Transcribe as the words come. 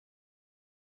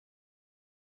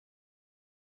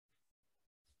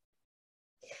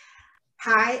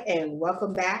Hi, and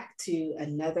welcome back to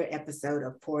another episode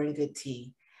of Pouring Good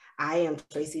Tea. I am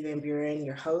Tracy Van Buren,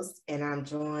 your host, and I'm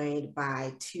joined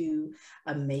by two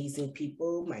amazing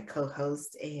people, my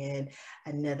co-host and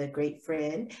another great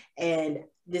friend. And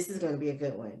this is going to be a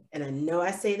good one. And I know I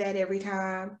say that every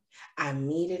time. I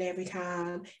mean it every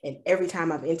time. And every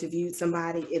time I've interviewed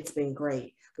somebody, it's been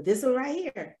great. But this one right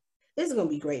here, this is going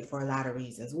to be great for a lot of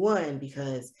reasons. One,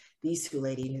 because these two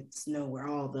ladies know where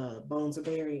all the bones are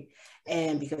buried.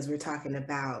 And because we're talking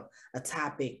about a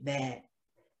topic that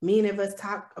many of us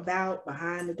talk about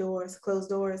behind the doors, closed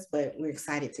doors, but we're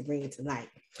excited to bring it to light.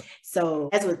 So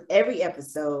as with every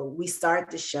episode, we start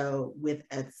the show with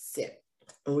a sip.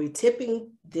 And we're tipping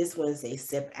this one's a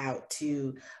sip out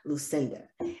to Lucinda.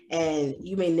 And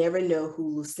you may never know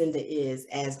who Lucinda is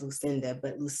as Lucinda,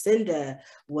 but Lucinda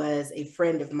was a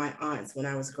friend of my aunt's when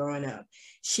I was growing up.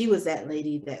 She was that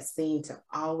lady that seemed to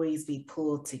always be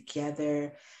pulled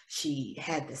together. She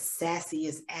had the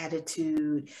sassiest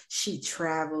attitude. She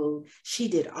traveled. She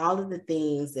did all of the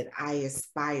things that I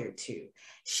aspired to.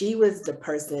 She was the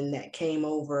person that came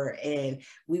over and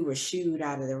we were shooed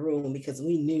out of the room because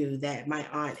we knew that my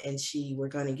aunt and she were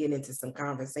going to get into some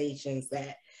conversations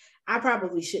that I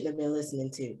probably shouldn't have been listening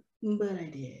to, but I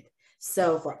did.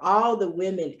 So for all the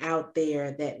women out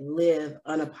there that live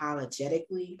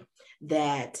unapologetically,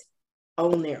 that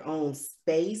own their own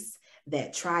space,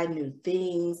 that try new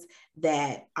things,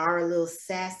 that are a little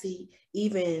sassy,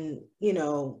 even,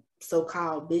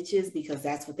 so-called bitches, because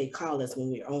that's what they call us when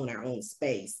we own our own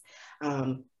space.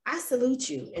 I salute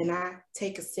you and I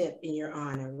take a sip in your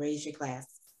honor. Raise your glass.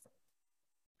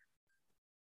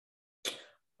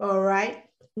 All right.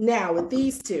 Now with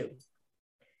these two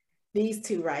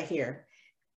right here,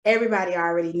 everybody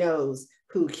already knows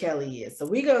who Kelly is. So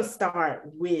we're going to start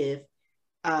with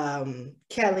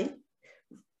Kelly.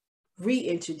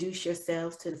 Reintroduce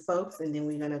yourselves to the folks, and then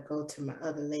we're going to go to my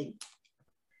other lady.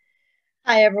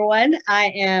 Hi, everyone.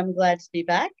 I am glad to be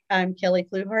back. I'm Kelly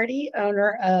Fluharty,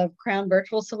 owner of Crown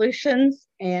Virtual Solutions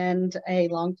and a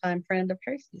longtime friend of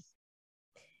Tracy's.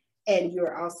 And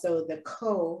you're also the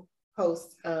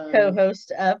co-host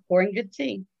of Pouring Good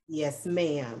Tea. Yes,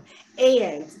 ma'am.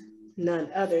 And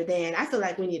none other than, I feel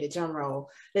like we need a drum roll.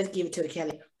 Let's give it to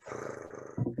Kelly.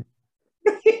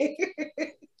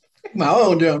 My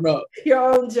own drum roll. Your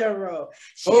own drum roll.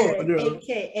 Sharon,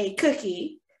 aka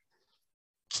Cookie.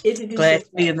 Glad to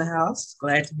be in the house.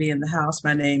 Glad to be in the house.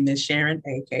 My name is Sharon,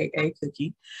 aka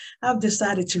Cookie. I've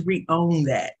decided to re-own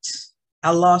that.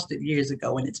 I lost it years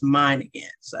ago and it's mine again.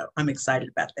 So I'm excited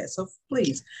about that. So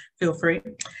please feel free.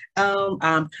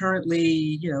 I'm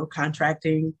currently,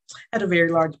 contracting at a very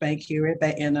large bank here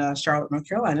in Charlotte, North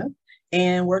Carolina,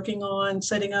 and working on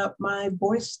setting up my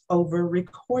voiceover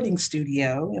recording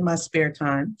studio in my spare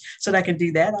time so that I can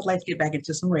do that. I'd like to get back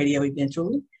into some radio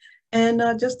eventually. And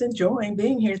just enjoying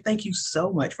being here. Thank you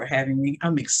so much for having me.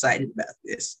 I'm excited about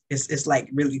this. It's like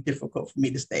really difficult for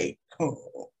me to stay home.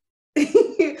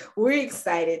 We're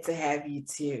excited to have you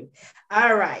too.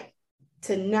 All right.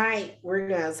 Tonight, we're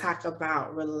going to talk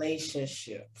about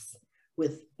relationships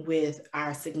with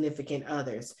our significant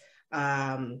others.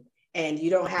 And you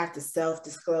don't have to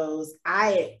self-disclose.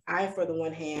 I, for the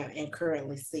one hand, am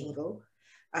currently single.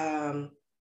 I'm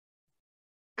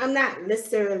not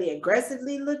necessarily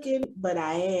aggressively looking, but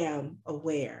I am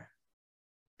aware.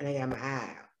 And I got my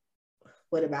eye out.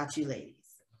 What about you ladies?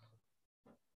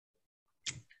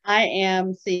 I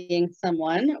am seeing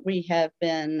someone. We have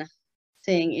been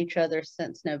seeing each other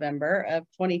since November of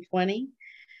 2020,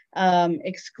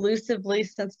 exclusively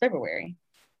since February.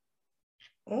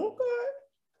 Okay.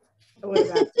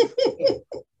 What about you?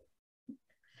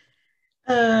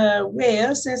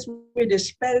 Well, since we're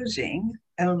disposing,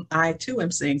 I too am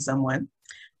seeing someone.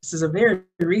 This is a very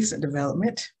recent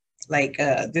development, like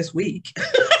this week.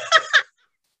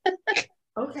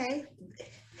 Okay.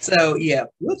 So yeah,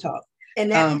 we'll talk. And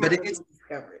that but it's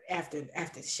discovered after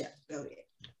the show. Go ahead.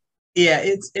 Yeah,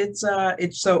 it's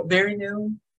so very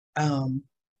new.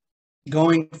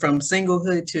 Going from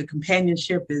singlehood to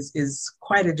companionship is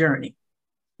quite a journey.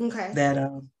 Okay. That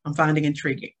I'm finding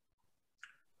intriguing.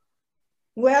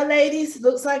 Well, ladies,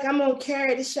 looks like I'm going to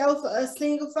carry the show for us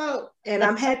single folk, and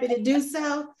I'm happy to do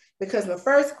so because the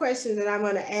first question that I'm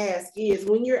going to ask is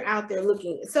when you're out there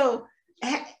looking. So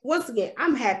once again,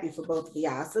 I'm happy for both of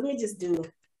y'all. So let me just do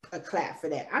a clap for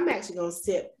that. I'm actually going to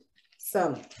sip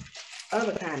some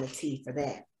other kind of tea for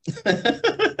that.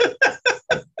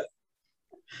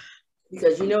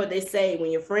 Because you know what they say,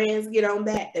 when your friends get on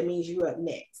back, that means you're up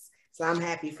next. So I'm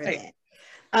happy for that.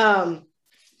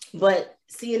 But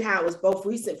seeing how it was both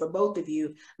recent for both of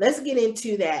you, let's get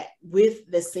into that with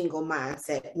the single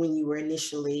mindset when you were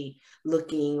initially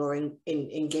looking or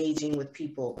engaging with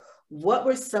people. What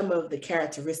were some of the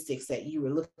characteristics that you were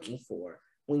looking for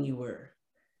when you were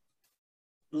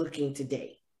looking to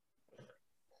date?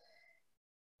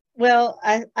 Well,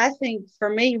 I think for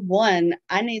me, one,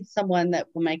 I need someone that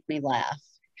will make me laugh.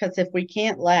 Because if we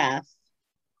can't laugh,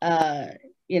 I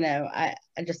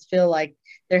just feel like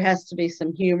there has to be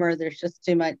some humor. There's just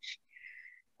too much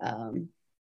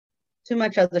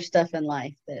other stuff in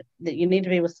life that you need to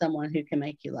be with someone who can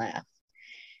make you laugh.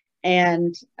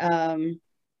 And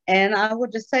I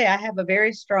would just say I have a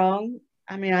very strong,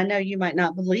 I mean, I know you might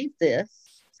not believe this,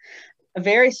 a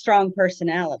very strong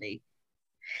personality.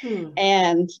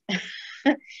 And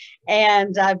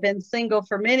and I've been single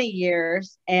for many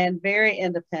years and very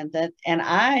independent, and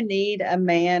I need a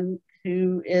man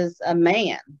who is a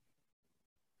man.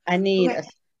 I need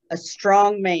a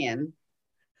strong man.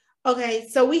 Okay,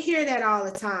 so we hear that all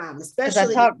the time,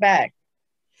 especially. I talk back.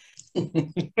 We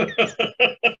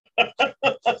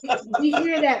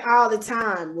hear that all the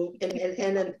time,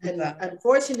 and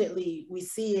unfortunately, we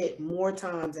see it more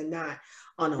times than not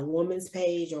on a woman's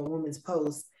page or woman's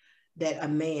post that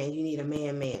you need a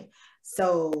man.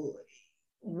 So,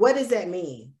 what does that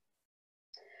mean?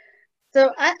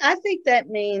 So I think that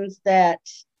means that,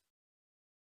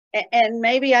 and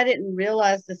maybe I didn't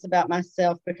realize this about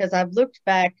myself because I've looked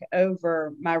back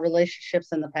over my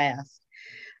relationships in the past.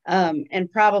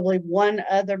 And probably one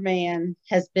other man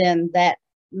has been that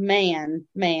man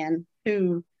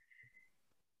who,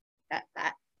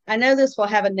 I know this will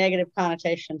have a negative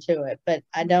connotation to it, but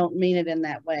I don't mean it in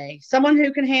that way. Someone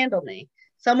who can handle me,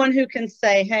 someone who can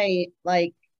say, hey,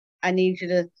 like, I need you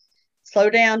to slow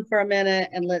down for a minute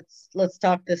and let's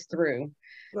talk this through.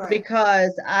 Right.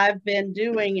 Because I've been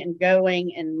doing and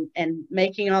going and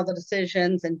making all the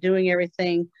decisions and doing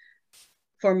everything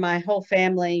for my whole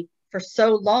family for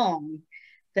so long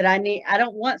that I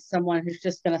don't want someone who's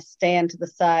just going to stand to the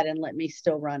side and let me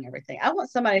still run everything. I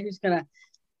want somebody who's going to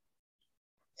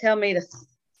tell me to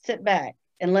sit back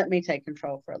and let me take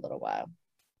control for a little while.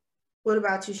 What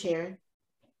about you, Sharon?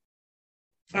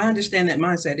 I understand that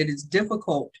mindset. It is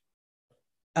difficult.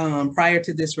 Prior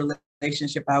to this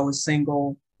relationship, I was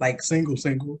single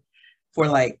for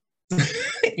like,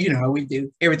 we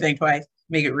do everything twice,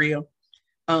 make it real,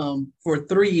 for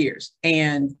 3 years.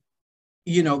 And,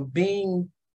 being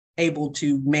able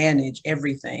to manage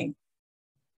everything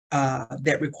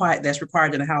that's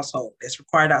required in a household, that's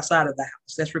required outside of the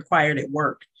house, that's required at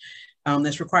work,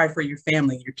 that's required for your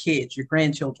family, your kids, your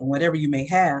grandchildren, whatever you may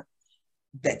have,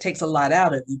 that takes a lot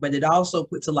out of you, but it also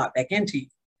puts a lot back into you.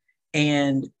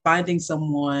 And finding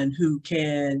someone who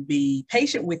can be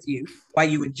patient with you while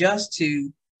you adjust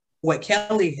to what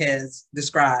Kelly has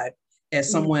described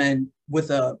as someone with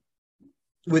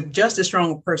just as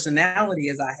strong a personality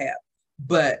as I have,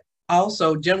 but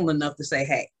also gentle enough to say,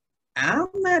 hey, I'm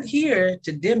not here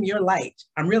to dim your light.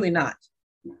 I'm really not.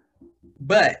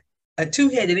 But a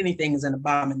two-headed anything is an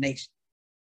abomination.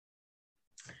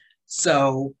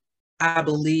 So I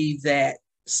believe that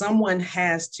someone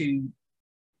has to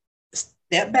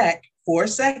step back for a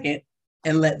second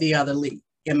and let the other lead.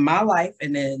 In my life,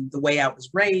 and then the way I was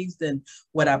raised and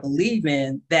what I believe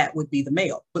in, that would be the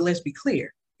male. But let's be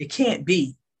clear, it can't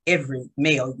be every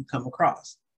male you come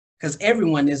across because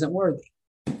everyone isn't worthy.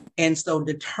 And so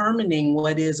determining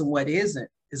what is and what isn't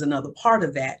is another part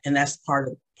of that. And that's part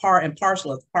and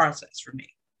parcel of the process for me.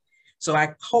 So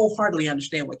I wholeheartedly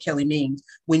understand what Kelly means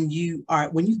when you've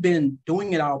been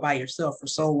doing it all by yourself for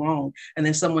so long. And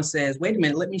then someone says, wait a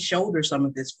minute, let me shoulder some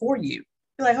of this for you.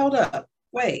 You're like, hold up,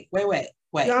 wait.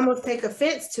 You almost take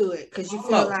offense to it because you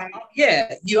feel like.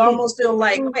 Yeah, you almost feel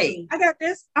like, wait, I got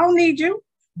this. I don't need you.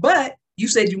 But you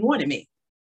said you wanted me.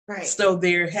 Right. So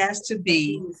there has to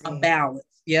be a balance.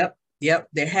 Yep.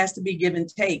 There has to be give and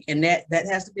take. And that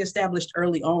has to be established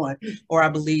early on, or I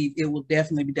believe it will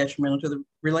definitely be detrimental to the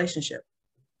relationship.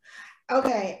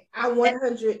 Okay.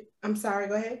 I'm sorry,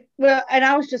 go ahead. Well, and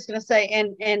I was just going to say,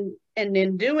 and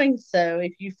in doing so,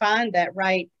 if you find that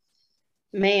right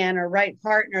man or right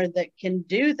partner that can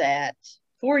do that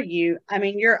for you, I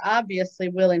mean, you're obviously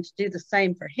willing to do the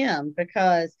same for him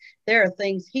because there are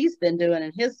things he's been doing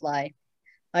in his life.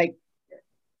 Like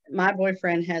my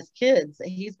boyfriend has kids that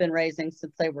he's been raising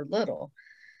since they were little.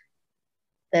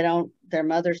 Their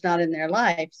mother's not in their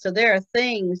life. So there are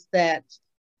things that,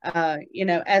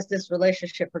 as this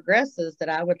relationship progresses that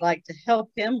I would like to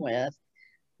help him with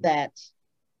that,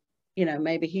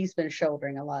 maybe he's been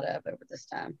shouldering a lot of over this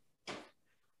time.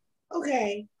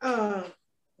 Okay.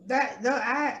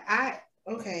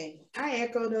 Okay, I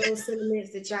echo those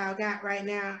sentiments that y'all got right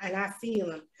now, and I feel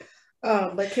them.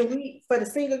 But can we, for the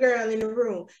single girl in the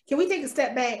room, can we take a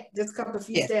step back, just a couple of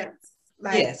few steps,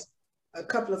 like a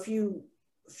couple of few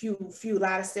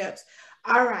lot of steps?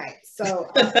 All right,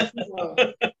 so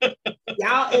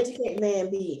y'all educate man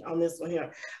B on this one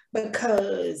here,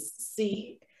 because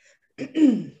see,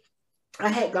 I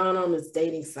had gone on this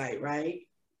dating site, right?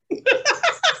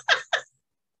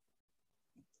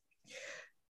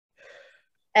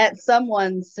 At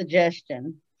someone's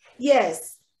suggestion.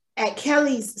 Yes, at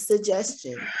Kelly's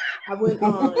suggestion, I went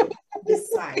on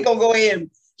this site. She's gonna go in.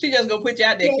 She just gonna put you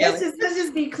out there, Kelly. Let's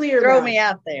just be clear. Throw me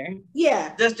out there.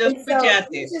 Yeah. Just put you out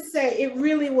there. Let's just say it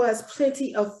really was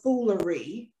plenty of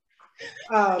foolery.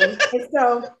 And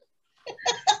so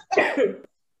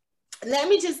let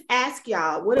me just ask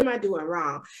y'all, what am I doing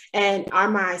wrong? And are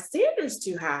my standards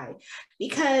too high?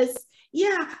 Because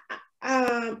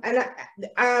and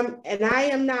I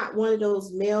am not one of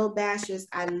those male bashers.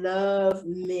 I love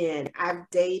men. I've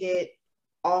dated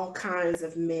all kinds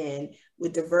of men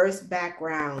with diverse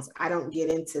backgrounds. I don't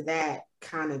get into that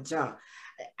kind of junk.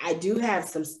 I do have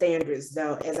some standards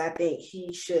though, as I think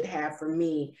he should have for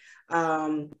me.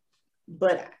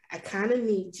 But I kind of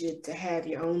need you to have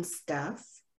your own stuff,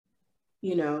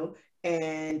 you know,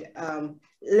 and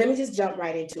let me just jump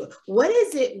right into it. What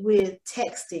is it with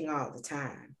texting all the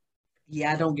time?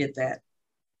 Yeah, I don't get that.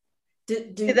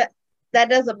 That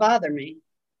doesn't bother me.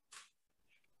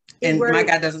 And my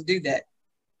guy doesn't do that.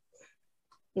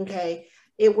 Okay,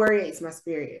 it worries my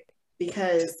spirit,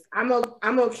 because I'm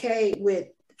okay with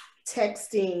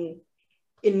texting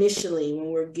initially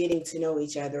when we're getting to know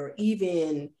each other,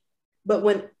 but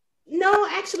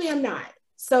actually I'm not.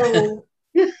 So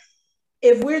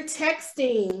if we're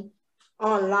texting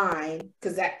online,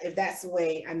 because if that's the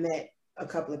way I met a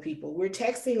couple of people, we're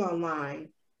texting online,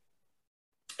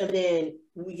 and then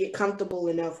we get comfortable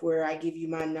enough where I give you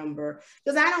my number,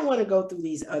 because I don't want to go through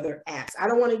these other apps. I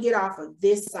don't want to get off of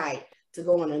this site to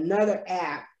go on another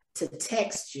app to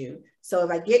text you. So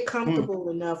if I get comfortable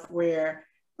enough where,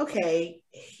 okay,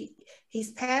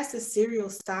 he's past the serial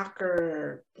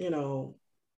stalker,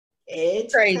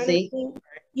 edge. Crazy. Kind of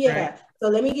yeah. Right. So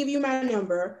let me give you my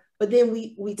number, but then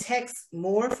we text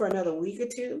more for another week or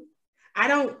two. I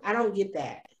don't get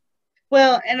that.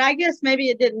 Well, and I guess maybe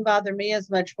it didn't bother me as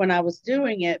much when I was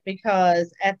doing it,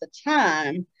 because at the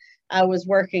time I was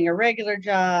working a regular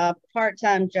job,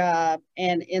 part-time job,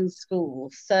 and in school.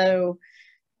 So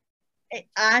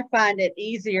I find it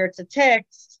easier to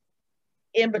text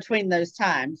in between those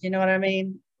times. You know what I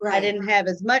mean? Right. I didn't have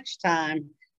as much time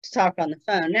to talk on the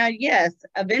phone. Now, yes,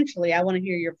 eventually I want to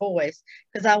hear your voice,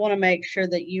 because I want to make sure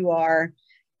that you are,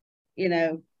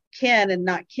 Ken and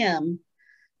not Kim,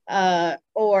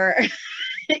 or,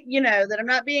 that I'm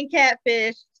not being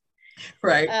catfished.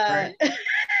 Right. Right.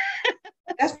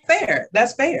 That's fair.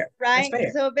 That's fair. Right. That's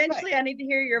fair. So eventually I need to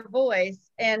hear your voice.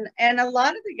 And a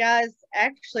lot of the guys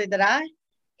actually that I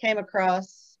came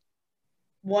across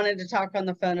wanted to talk on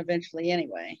the phone eventually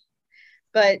anyway.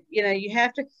 But, you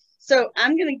have to. So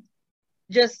I'm going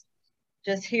to just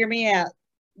hear me out.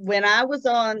 When I was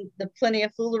on the Plenty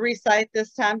of Foolery site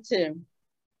this time too,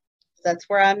 that's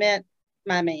where I met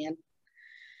my man.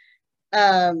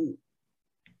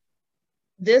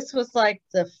 This was like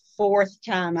the 4th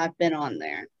time I've been on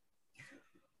there.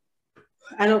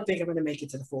 I don't think I'm going to make it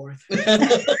to the 4th.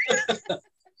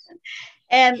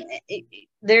 And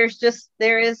it's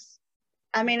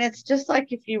just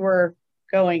like if you were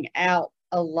going out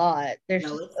a lot. There's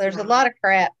a lot of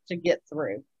crap to get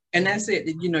through. And that's it.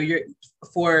 You're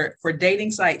for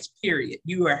dating sites, period.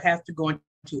 You have to go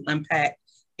to unpack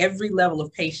every level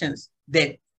of patience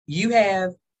that you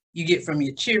get from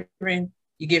your children,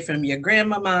 you get from your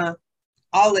grandmama.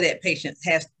 All of that patience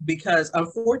because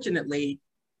unfortunately,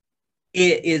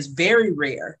 it is very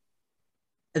rare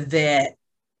that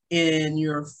in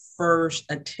your first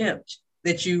attempt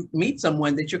that you meet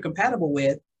someone that you're compatible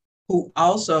with, who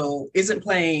also isn't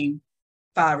playing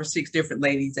 5 or 6 different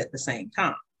ladies at the same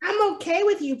time. I'm okay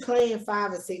with you playing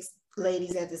 5 or 6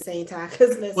 ladies at the same time.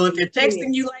 Well, if they're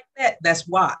texting you like that, that's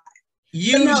why.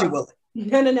 Usually.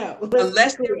 No.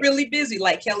 Unless they're really busy,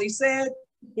 like Kelly said.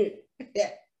 Yeah.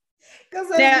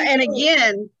 Now, and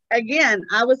again,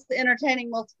 I was entertaining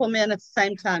multiple men at the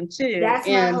same time too. That's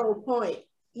my whole point.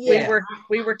 Yeah.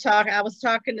 We were talking. I was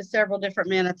talking to several different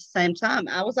men at the same time.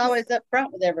 I was always up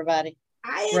front with everybody.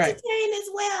 I entertain as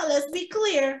well. Let's be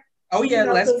clear. Oh yeah,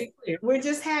 let's be clear. We're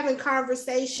just having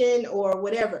conversation or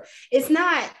whatever. It's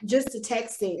not just the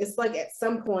texting. It's like at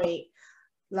some point,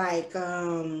 like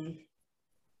I'm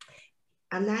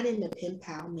not in the pen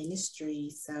pal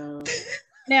ministry, so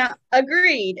Now,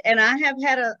 agreed. And I have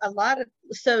had a lot of,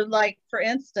 so like, for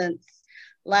instance,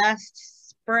 last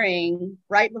spring,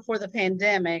 right before the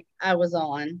pandemic, I was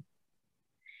on,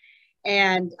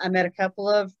 and I met a couple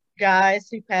of guys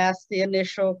who passed the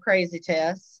initial crazy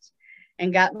test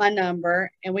and got my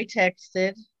number, and we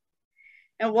texted.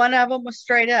 And one of them was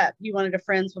straight up, you wanted a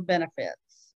friends with benefits.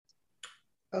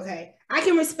 Okay. I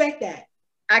can respect that.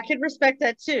 I could respect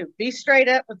that too. Be straight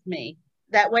up with me.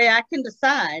 That way I can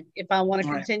decide if I want to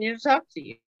continue to talk to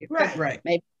you. Right.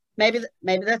 Maybe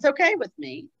that's okay with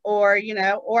me. Or, you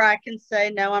know, or I can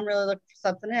say, no, I'm really looking for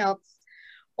something else.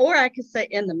 Or I can say,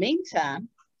 in the meantime,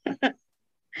 a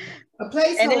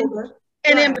placeholder.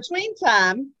 And in between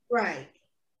time. Right.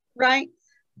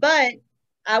 But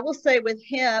I will say with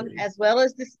him, as well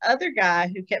as this other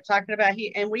guy who kept talking about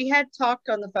and we had talked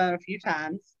on the phone a few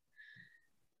times.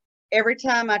 Every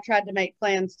time I tried to make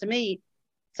plans to meet,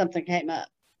 something came up.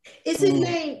 Is his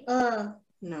name? No.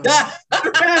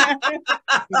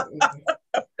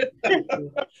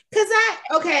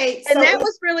 Okay. And that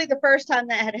was really the first time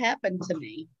that had happened to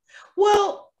me.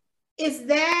 Well, it's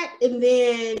that, and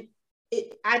then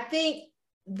I think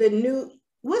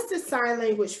what's the sign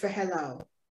language for hello?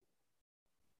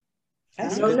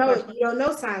 You don't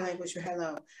know sign language for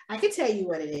hello. I can tell you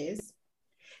what it is.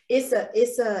 It's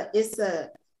a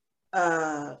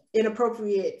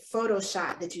inappropriate photo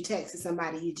shot that you text to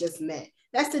somebody you just met.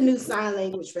 That's the new sign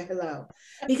language for hello.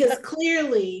 Because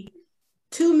clearly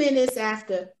 2 minutes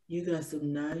after, you got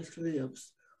some nice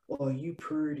lips, or you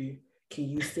pretty, can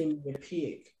you send me a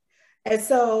pic? And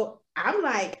so I'm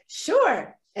like,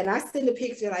 sure. And I send a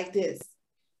picture like this.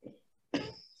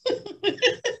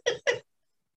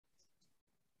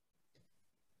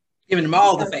 Giving them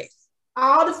all the face.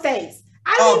 All the face.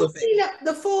 I didn't see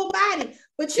the full body.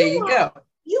 But you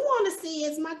want to see,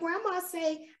 as my grandma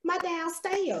say, my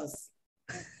downstairs.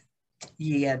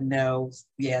 No,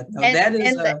 and, that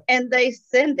is and they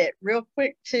send it real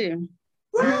quick too.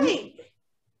 Right.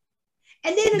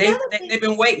 And then they've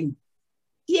been waiting.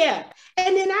 Yeah.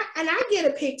 And then I get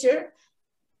a picture,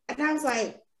 and I was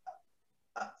like,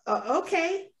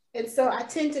 okay. And so I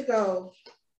tend to go,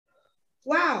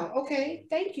 wow, okay,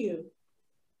 thank you.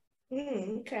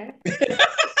 Okay.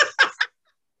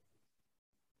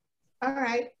 All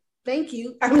right, thank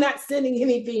you. I'm not sending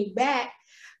anything back,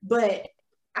 but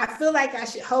I feel like I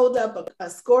should hold up a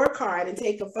scorecard and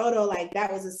take a photo like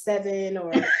that was a 7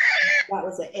 or that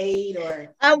was an 8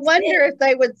 or. I wonder if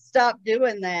they would stop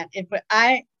doing that.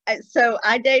 So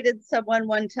I dated someone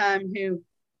one time who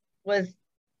was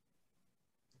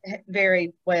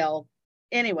very well.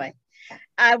 Anyway,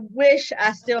 I wish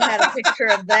I still had a picture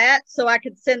of that so I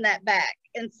could send that back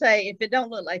and say, if it don't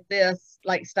look like this,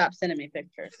 like, stop sending me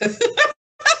pictures.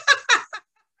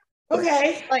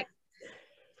 Okay. Like,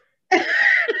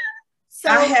 so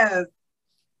I have,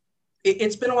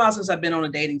 it's been a while since I've been on a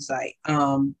dating site.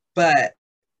 But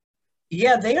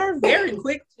yeah, they are very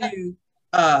quick to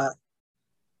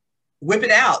whip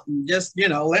it out and just,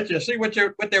 let you see what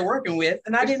they're working with.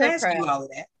 And I didn't ask you all of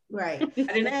that. Right. I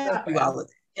didn't ask you all of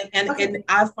that. And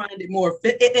I find it more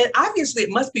fit. And obviously it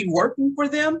must be working for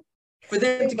them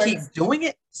to keep doing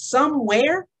it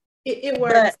somewhere. It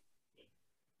works.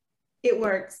 It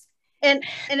works. And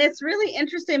it's really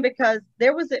interesting because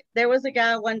there was a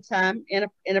guy one time in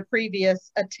a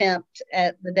previous attempt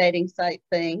at the dating site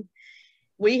thing.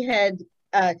 We had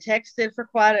texted for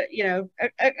quite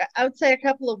I would say a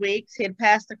couple of weeks. He had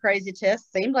passed the crazy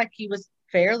test. Seemed like he was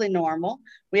fairly normal.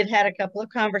 We had had a couple of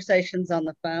conversations on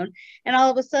the phone, and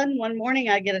all of a sudden one morning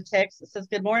I get a text that says,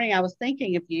 "Good morning, I was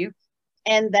thinking of you,"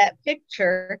 and that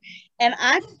picture. And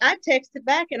I texted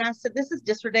back and I said, "This is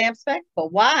disrespectful.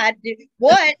 What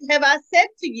have I said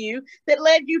to you that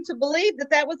led you to believe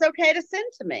that was okay to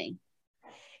send to me?"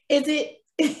 Is it?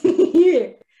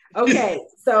 Yeah. Okay.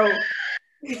 So,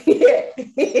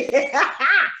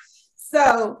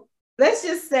 so let's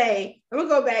just say, I'm gonna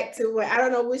go back to I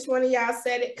don't know which one of y'all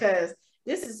said it, because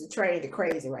this is the train to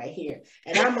crazy right here,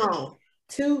 and I'm on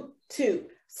 2.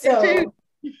 So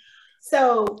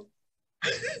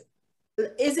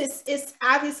it's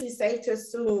obviously safe to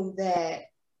assume that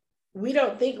we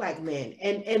don't think like men,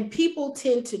 and people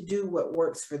tend to do what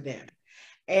works for them,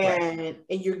 and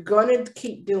you're gonna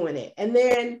keep doing it. And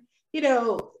then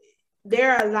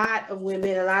there are a lot of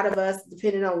women, a lot of us,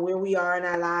 depending on where we are in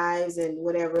our lives and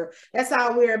whatever, that's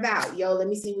all we're about. Let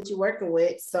me see what you're working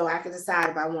with so I can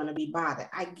decide if I want to be bothered.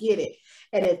 I get it.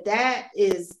 And if that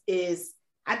is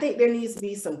I think there needs to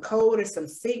be some code or some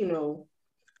signal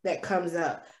that comes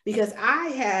up, because I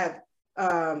have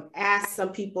asked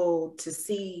some people to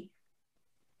see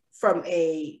from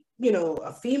a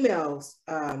a female's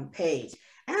page.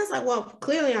 And I was like, well,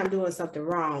 clearly I'm doing something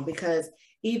wrong, because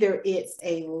either it's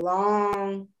a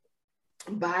long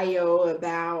bio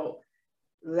about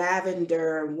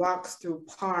lavender and walks through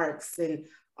parks and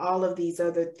all of these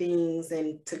other things,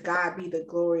 and to God be the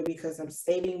glory, because I'm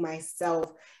saving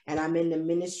myself and I'm in the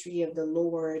ministry of the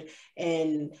Lord,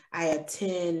 and I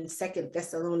attend 2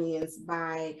 Thessalonians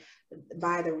by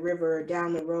the river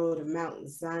down the road of Mount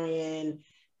Zion,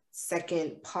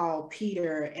 2 Paul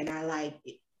Peter, and I like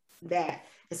that.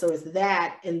 And so it's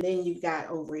that, and then you got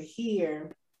over here,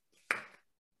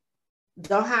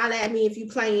 don't holler at me if you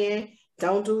playing,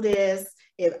 don't do this,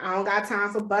 if I don't got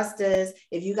time for busters,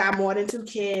 if you got more than 2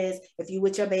 kids, if you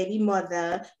with your baby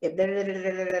mother, if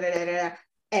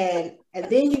and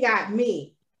then you got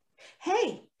me.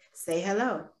 Hey, say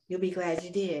hello. You'll be glad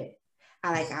you did.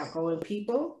 I like outgoing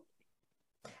people.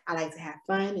 I like to have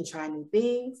fun and try new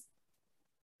things.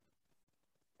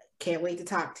 Can't wait to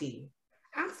talk to you.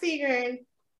 I'm figuring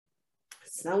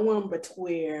someone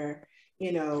between,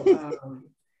 what's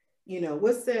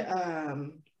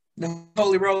the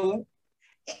Holy Roller?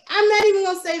 I'm not even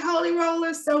gonna say Holy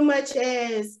Roller so much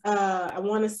as I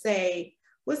want to say,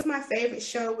 what's my favorite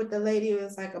show with the lady who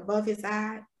was like above his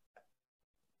eye?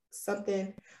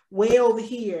 Something way over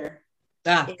here.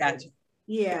 Gotcha.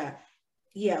 Yeah,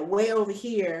 way over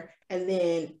here, and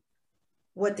then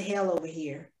what the hell over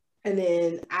here? And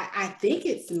then I think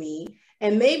it's me,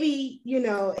 and maybe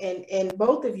and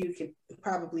both of you could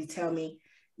probably tell me.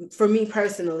 For me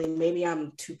personally, maybe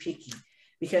I'm too picky,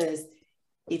 because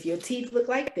if your teeth look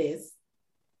like this,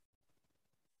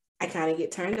 I kind of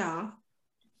get turned off.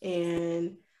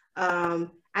 And I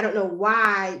don't know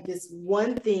why this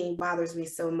one thing bothers me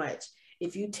so much.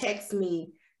 If you text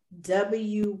me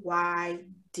WYD,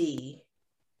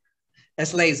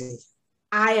 that's lazy.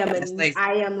 I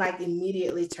am like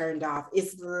immediately turned off.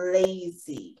 It's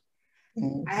lazy.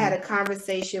 Mm-hmm. I had a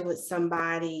conversation with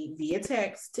somebody via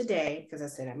text today, because I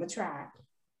said I'm gonna try,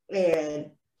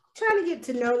 and trying to get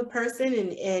to know the person,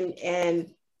 and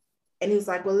he was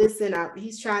like, well, listen,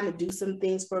 he's trying to do some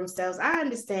things for himself. I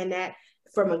understand that.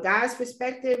 From a guy's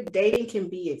perspective, dating can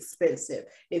be expensive.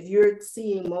 If you're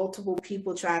seeing multiple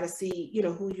people try to see,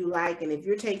 who you like, and if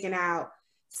you're taking out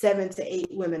 7 to 8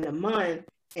 women a month,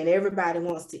 and everybody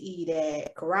wants to eat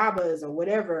at Carrabba's or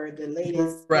whatever the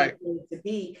latest right to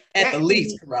be, at the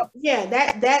least, yeah,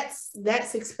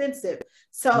 that's expensive.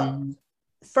 So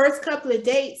first couple of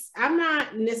dates, I'm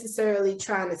not necessarily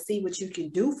trying to see what you can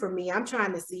do for me. I'm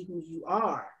trying to see who you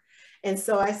are. And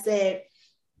so I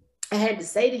had to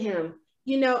say to him,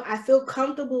 I feel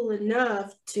comfortable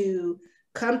enough to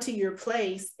come to your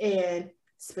place, and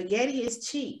spaghetti is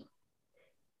cheap.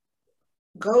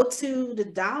 Go to the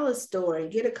dollar store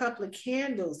and get a couple of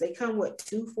candles. They come with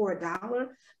 2 for $1.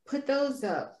 Put those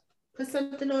up. Put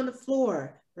something on the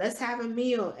floor. Let's have a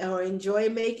meal or enjoy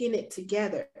making it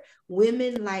together.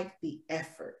 Women like the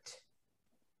effort.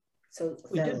 So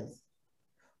fellas,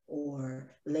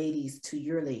 or ladies, to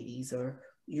your ladies or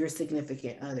your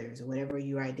significant others, or whatever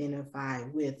you identify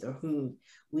with or whom,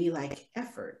 we like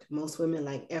effort. Most women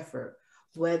like effort.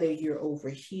 Whether you're over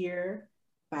here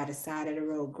by the side of the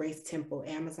road, Grace Temple,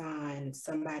 Amazon,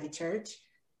 somebody church,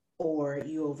 or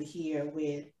you over here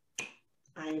with,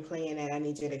 I ain't playing that, I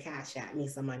need you to cash out me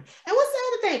some money. And what's the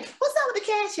other thing? What's up with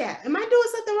the cash out? Am I doing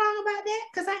something wrong about that?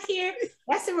 Because I hear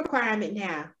that's a requirement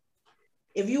now.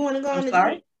 If you want to go on the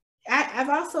date, I've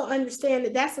also understand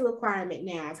that that's a requirement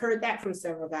now. I've heard that from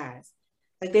several guys.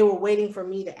 Like they were waiting for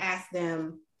me to ask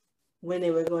them when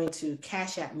they were going to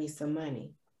cash out me some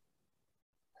money.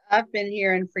 I've been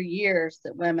hearing for years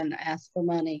that women ask for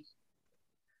money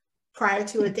prior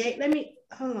to a date. Let me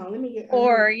get.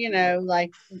 Or,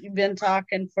 like you've been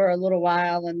talking for a little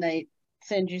while and they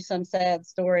send you some sad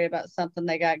story about something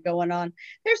they got going on.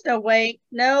 There's no way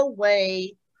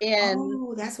in.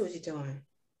 Oh, that's what you're doing.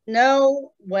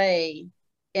 No way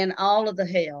in all of the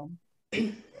hell.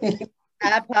 I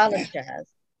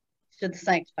apologize to the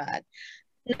sanctified.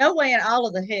 No way in all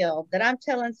of the hell that I'm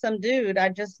telling some dude I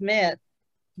just met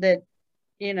that,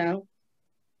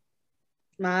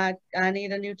 I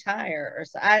need a new tire, or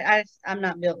so. I'm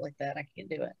not built like that. I can't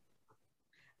do it.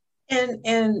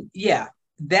 And yeah,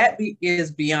 that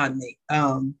is beyond me.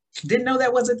 Didn't know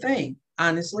that was a thing,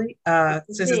 honestly.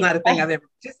 Since it's not a thing I've ever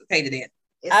participated in.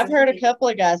 I've heard a couple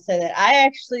of guys say that.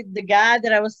 The guy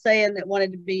that I was saying that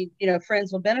wanted to be,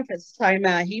 friends with benefits, talking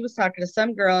about, he was talking to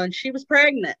some girl and she was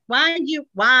pregnant. Why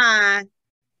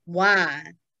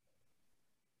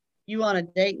you want to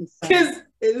date and stuff? Because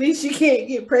at least you can't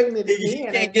get pregnant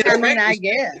again. I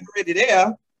guess. Already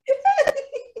there.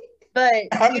 But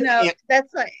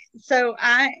that's like, so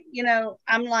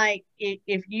I'm like,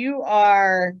 if you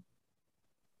are,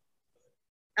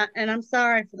 and I'm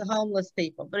sorry for the homeless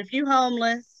people, but if you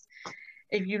homeless,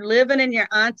 if you living in your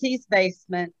auntie's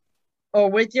basement or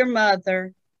with your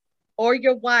mother or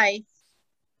your wife,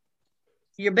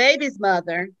 your baby's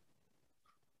mother,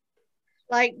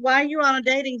 like, why are you on a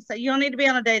dating site? You don't need to be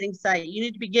on a dating site. You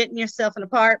need to be getting yourself an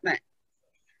apartment.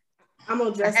 I'm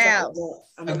gonna dress that one up.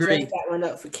 I'm gonna dress that one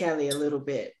up for Kelly a little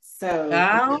bit. So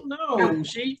I don't know.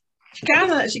 She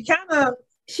kind of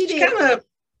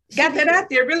got that out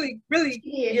there. Really,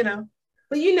 you know.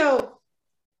 But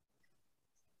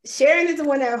Sharon is the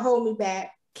one that hold me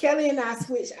back. Kelly and I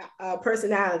switch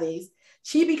personalities.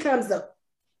 She becomes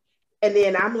and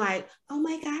then I'm like, oh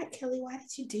my God, Kelly, why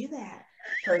did you do that?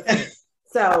 Perfect.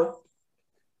 So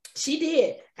she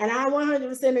did, and I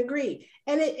 100% agree.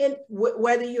 And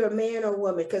whether you're a man or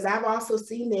woman, because I've also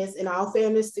seen this, in all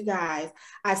fairness to guys,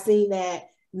 I've seen that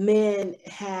men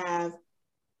have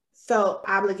felt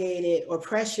obligated or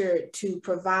pressured to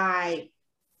provide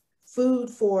food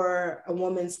for a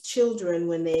woman's children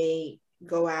when they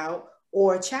go out,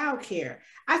 or childcare.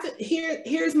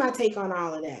 Here's my take on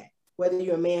all of that, whether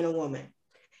you're a man or woman.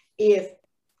 If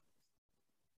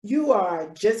you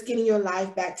are just getting your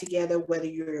life back together, whether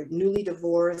you're newly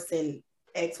divorced and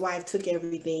ex-wife took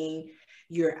everything,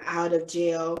 you're out of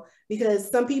jail,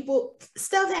 because some people,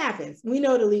 stuff happens. We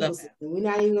know the legal system. We're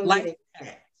not even going to get into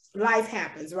that. Life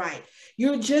happens, right?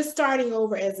 You're just starting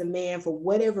over as a man for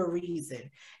whatever reason.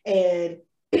 And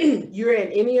you're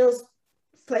in any of those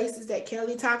places that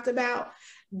Kelly talked about,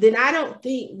 then I don't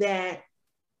think that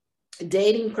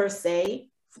dating per se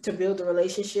to build a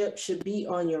relationship should be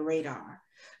on your radar.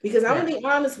 Because I'm going to be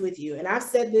honest with you, and I've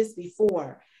said this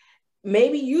before,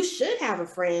 maybe you should have a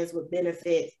friends with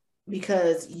benefits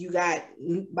because you got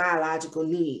biological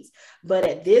needs. But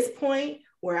at this point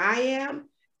where I am,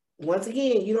 once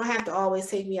again, you don't have to always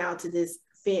take me out to this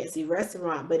fancy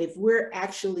restaurant, but if we're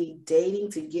actually dating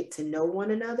to get to know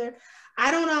one another, I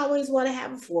don't always want to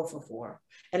have a 4 for 4.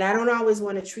 And I don't always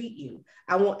want to treat you.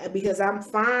 Because I'm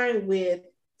fine with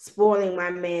spoiling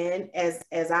my man as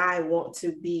I want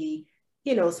to be,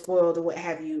 spoiled or what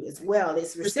have you as well.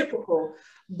 It's reciprocal,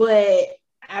 but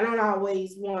I don't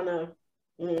always want to,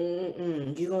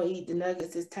 you're going to eat the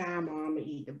nuggets this time, or I'm going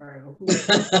to eat the burger.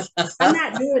 I'm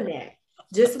not doing that.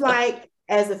 Just like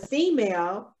as a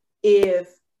female, if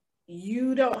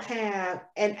you don't have,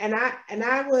 and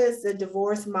I was a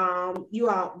divorced mom,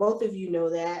 both of you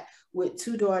know that, with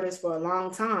 2 daughters for a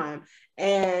long time.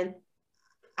 And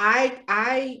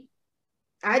I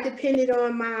depended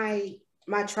on my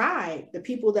tribe, the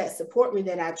people that support me,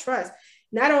 that I trust.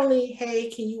 Not only, hey,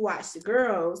 can you watch the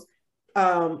girls?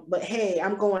 But hey,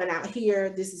 I'm going out here.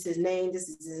 This is his name. This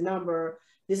is his number.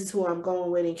 This is who I'm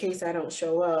going with in case I don't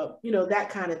show up. That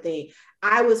kind of thing.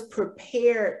 I was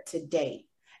prepared to date.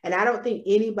 And I don't think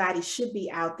anybody should be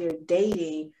out there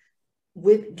dating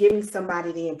with giving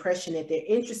somebody the impression that they're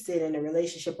interested in a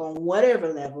relationship on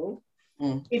whatever level.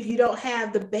 If you don't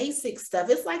have the basic stuff.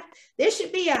 It's like there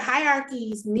should be a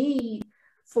hierarchy's need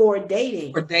for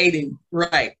dating. For dating,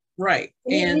 right.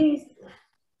 And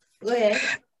go ahead.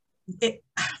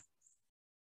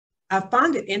 I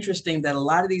find it interesting that a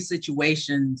lot of these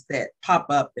situations that pop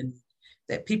up and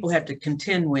that people have to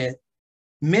contend with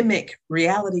mimic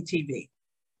reality TV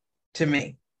to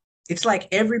me. It's like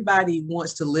everybody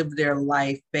wants to live their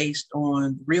life based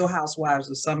on Real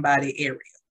Housewives of somebody area.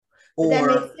 Or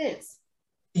that makes sense.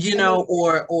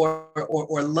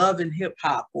 Or Love and Hip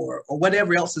Hop or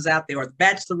whatever else is out there, or The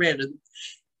Bachelorette.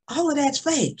 All of that's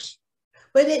fake.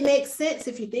 But it makes sense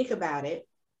if you think about it.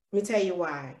 Let me tell you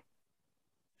why.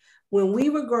 When we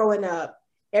were growing up,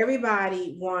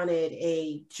 everybody wanted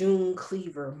a June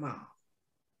Cleaver mom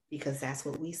because that's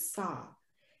what we saw.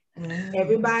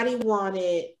 Everybody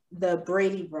wanted the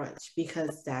Brady Bunch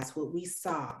because that's what we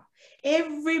saw.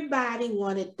 Everybody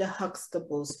wanted the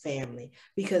Huxtables family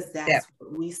because that's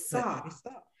what we saw.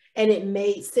 And it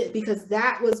made sense because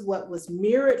that was what was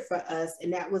mirrored for us.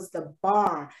 And that was the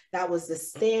bar. That was the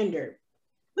standard.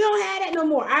 We don't have that no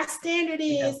more. Our standard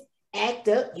is act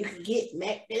up. You can get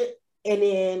macked up. And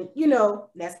then,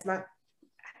 that's my, I like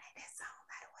that song,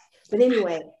 by the way. But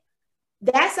anyway,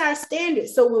 that's our standard.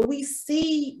 So when we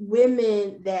see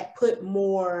women that put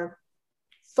more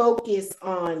focus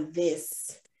on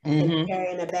this and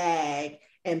carrying a bag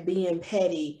and being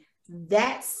petty,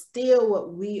 that's still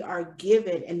what we are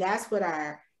given. And that's what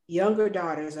our younger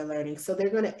daughters are learning. So they're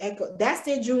going to echo, that's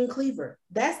their June Cleaver.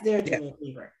 That's their June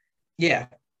Cleaver. Yeah.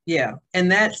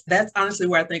 And that's honestly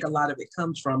where I think a lot of it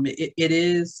comes from. It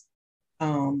is,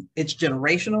 it's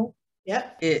generational.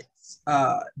 Yep. It's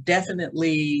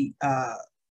definitely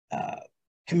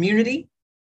community.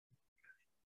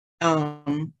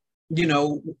 You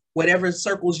know, whatever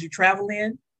circles you travel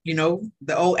in, you know,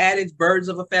 the old adage, birds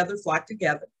of a feather flock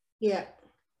together. Yeah.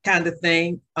 Kind of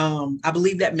thing. I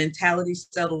believe that mentality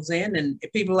settles in, and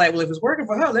if people are like, well, if it's working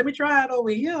for her, let me try it over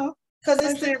here. Because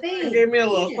it's the thing. Give me a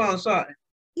little something.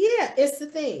 Yeah, it's the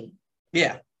thing.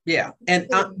 Yeah. And,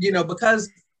 you know, because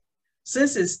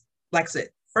since it's, like I said,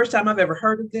 first time I've ever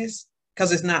heard of this,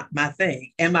 because it's not my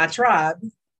thing. And my tribe,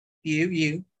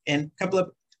 you, and a couple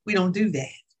of, we don't do that.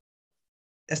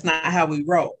 That's not how we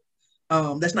roll.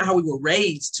 That's not how we were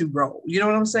raised to roll. You know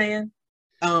what I'm saying?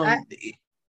 I think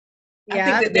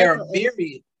that there are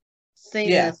very seen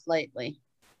this lately.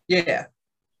 Yeah.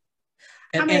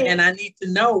 And I need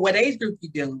to know what age group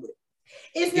you're dealing with.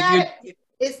 It's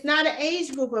not an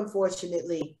age group,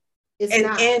 unfortunately. It's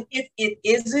not. And if it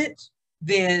isn't,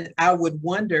 then I would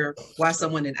wonder why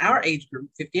someone in our age group,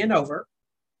 50 and over,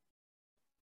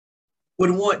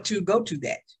 would want to go to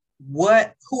that.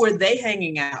 Who are they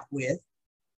hanging out with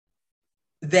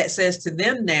that says to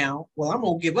them now, well, I'm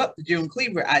going to give up the June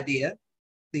Cleaver idea,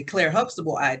 the Claire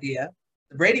Huxtable idea,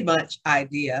 the Brady Bunch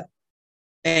idea,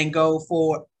 and go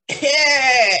for,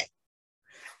 I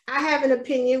have an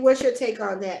opinion. What's your take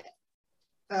on that,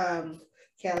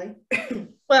 Kelly?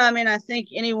 Well, I mean, I think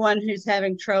anyone who's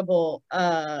having trouble,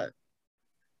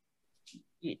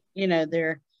 you know,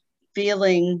 they're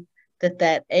feeling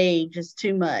that age is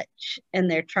too much and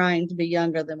they're trying to be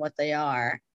younger than what they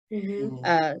are.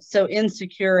 Mm-hmm. So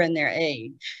insecure in their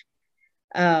age.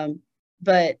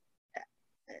 But,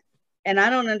 and I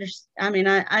don't understand. I mean,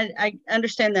 I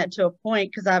understand that to a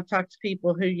point, because I've talked to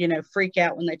people who, you know, freak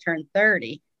out when they turn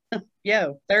 30.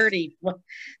 Yo, 30.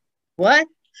 What?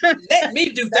 Let me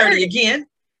do 30 again.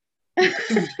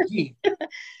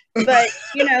 But,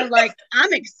 you know, like,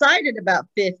 I'm excited about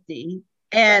 50,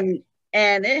 and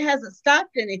it hasn't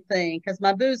stopped anything, because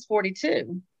my boo's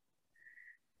 42.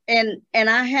 And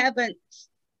I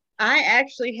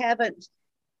actually haven't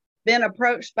been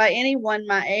approached by anyone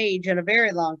my age in a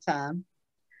very long time.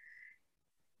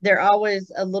 They're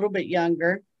always a little bit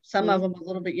younger. Some of them a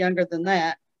little bit younger than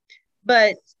that.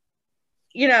 But,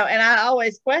 you know, and I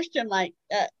always question, like,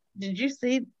 did you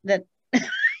see that?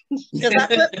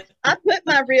 Because I put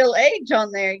my real age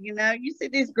on there. You know, you see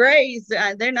these grays,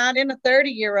 they're not in a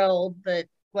 30-year-old, but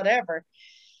whatever.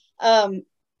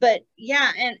 But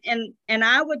yeah, and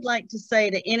I would like to say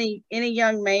to any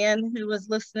young man who was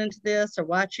listening to this or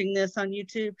watching this on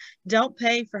YouTube, don't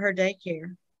pay for her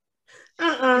daycare.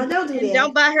 Don't do that.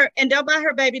 Don't buy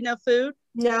her baby no food.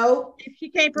 No. If she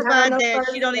can't provide that,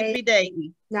 she don't need to be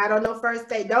dating. Not on no first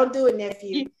date. Don't do it,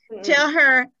 nephew. Tell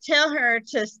her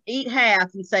to eat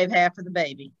half and save half for the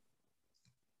baby.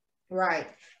 Right.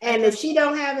 And if she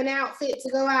don't have an outfit to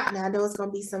go out, now I know it's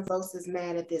gonna be some folks that's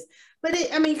mad at this, but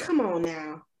I mean, come on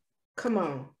now. Come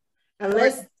on.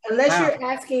 Unless you're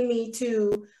asking me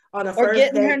to on a first date. Or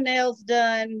getting her nails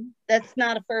done, that's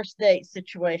not a first date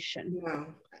situation. No.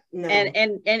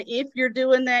 And if you're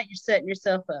doing that, you're setting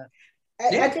yourself up.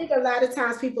 I think a lot of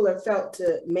times people are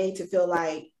made to feel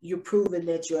like you're proving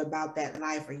that you're about that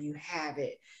life, or you have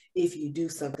it if you do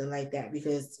something like that,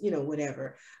 because, you know,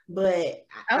 whatever. But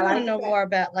I want to know more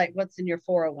about, like, what's in your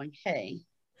 401k.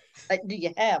 Like, do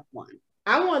you have one?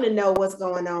 I want to know what's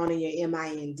going on in your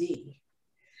MIND.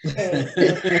 That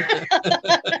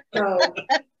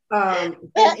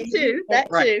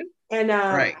too.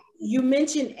 And you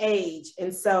mentioned age,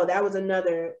 and so that was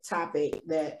another topic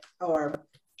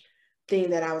thing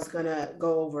that I was gonna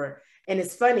go over. And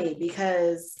it's funny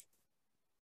because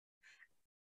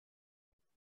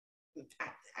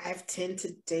I've tend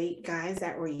to date guys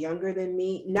that were younger than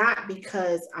me, not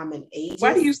because I'm an ageist.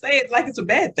 Why do you say it like it's a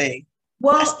bad thing?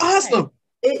 Well, that's awesome.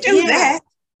 Do that.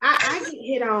 I get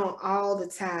hit on all the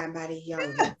time by the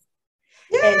youngest.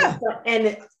 Yeah.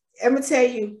 And I'm gonna tell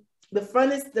you, the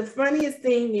funniest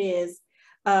thing is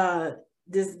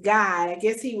this guy, I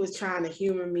guess he was trying to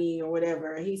humor me or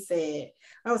whatever. He said,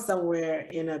 I was somewhere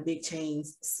in a big chain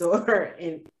store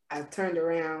and I turned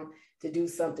around to do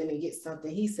something and get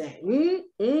something. He said, look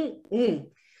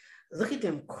at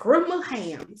them criminal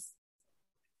hams.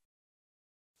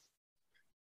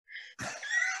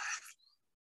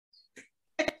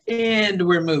 And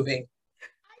we're moving.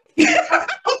 I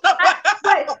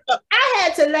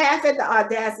had to laugh at the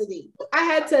audacity.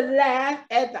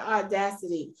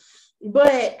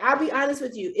 But I'll be honest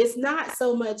with you, it's not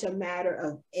so much a matter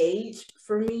of age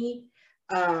for me,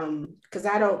 because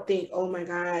I don't think, oh my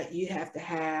God, you have to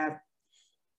have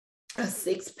a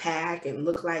six-pack and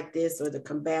look like this, or the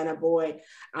Cabana boy,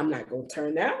 I'm not going to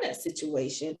turn down that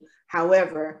situation.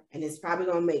 However, and it's probably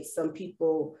going to make some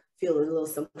people feel a little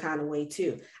some kind of way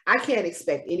too, I can't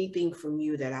expect anything from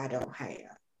you that I don't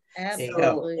have.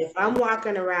 Absolutely. So if I'm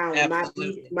walking around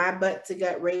with my butt to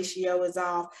gut ratio is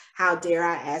off, how dare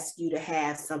I ask you to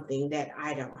have something that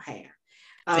I don't have?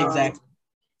 Exactly.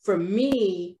 For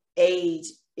me, age,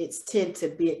 it's tend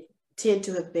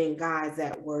to have been guys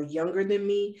that were younger than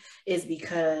me, is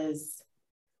because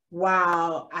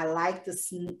while I like the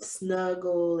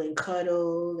snuggle and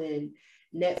cuddle and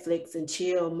Netflix and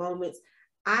chill moments,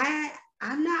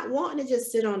 I'm not wanting to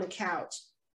just sit on the couch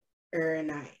every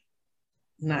night.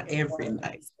 Not every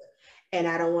night. And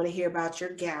I don't want to hear about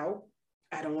your gout.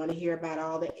 I don't want to hear about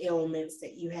all the ailments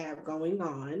that you have going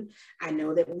on. I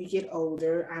know that we get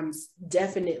older. I'm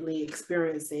definitely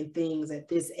experiencing things at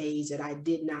this age that I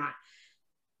did not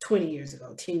 20 years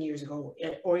ago, 10 years ago,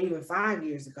 or even 5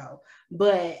 years ago.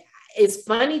 But it's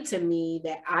funny to me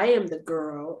that I am the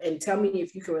girl, and tell me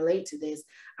if you can relate to this,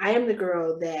 I am the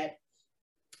girl that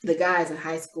the guys in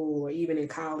high school or even in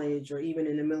college or even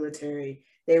in the military,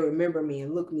 they remember me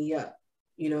and look me up.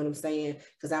 You know what I'm saying?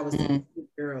 Because I was the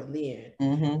girl then.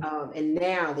 And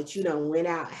now that you done went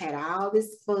out, had all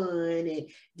this fun and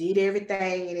did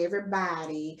everything and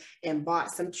everybody and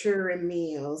bought some children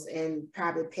meals and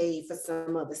probably paid for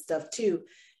some other stuff too.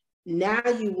 Now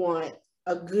you want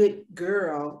a good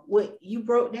girl. What you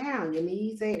broke down, your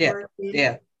knees ain't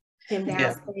working. Him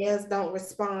downstairs don't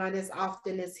respond as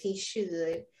often as he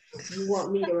should. You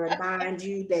want me to remind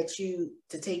you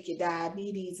to take your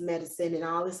diabetes medicine and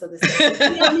all this other stuff.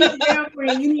 You don't need a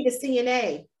girlfriend, you need a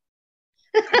CNA.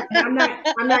 I'm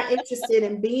not interested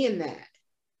in being that.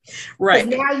 Right.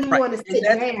 Now you want to sit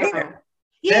down. Fair.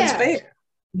 Yeah. That's fair.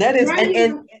 That is,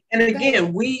 and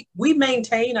again, we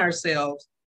maintain ourselves,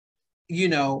 you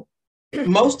know,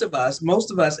 most of us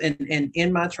and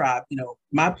in my tribe, you know,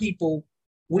 my people,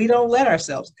 we don't let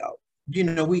ourselves go. You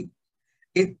know,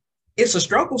 it's a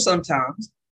struggle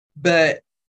sometimes, but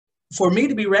for me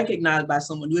to be recognized by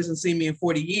someone who hasn't seen me in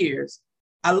 40 years,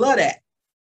 I love that.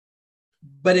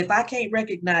 But if I can't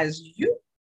recognize you,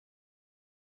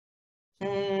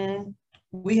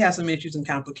 we have some issues and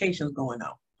complications going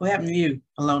on. What happened to you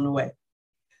along the way?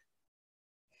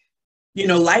 You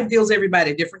know, life deals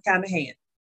everybody a different kind of hand,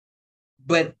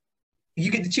 but you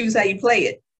get to choose how you play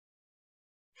it.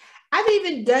 I've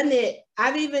even done it.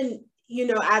 I've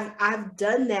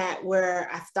done that where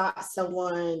I thought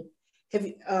someone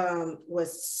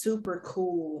was super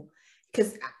cool.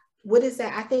 Because what is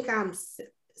that? I think I'm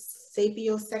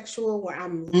sapiosexual, where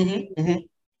I'm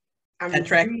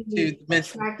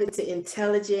attracted to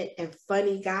intelligent and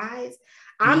funny guys.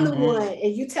 I'm the one,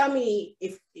 and you tell me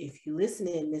if you're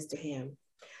listening, Mr. Ham,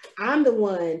 I'm the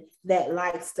one that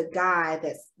likes the guy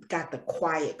that's got the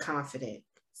quiet confidence.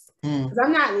 Because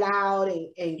I'm not loud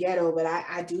and ghetto, but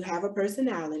I do have a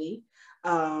personality.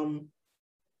 I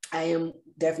am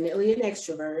definitely an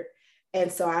extrovert.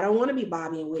 And so I don't want to be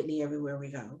Bobby and Whitney everywhere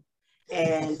we go.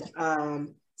 And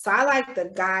so I like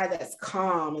the guy that's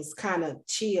calm, is kind of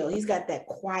chill. He's got that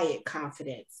quiet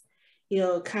confidence, you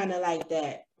know, kind of like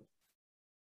that.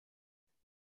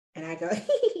 And I go,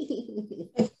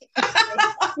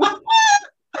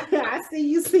 I see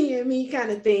you seeing me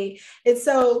kind of thing. And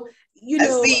so, you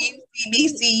know, I see you, see me,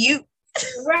 see you.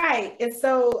 Right. And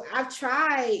so I've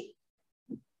tried,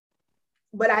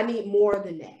 but I need more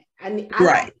than that.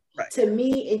 Right. To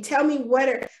me, and tell me what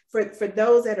are, for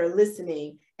those that are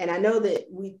listening, and I know that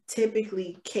we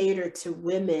typically cater to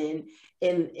women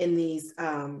in these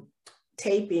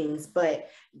tapings, but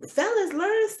fellas,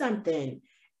 learn something.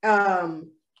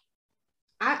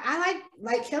 I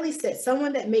like Kelly said,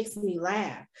 someone that makes me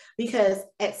laugh, because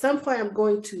at some point I'm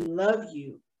going to love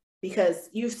you, because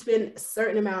you've spent a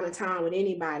certain amount of time with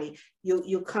anybody,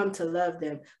 you'll come to love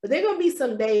them. But there are going to be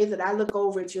some days that I look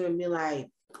over at you and be like,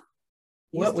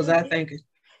 what was I thinking?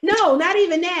 No, not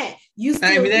even that. You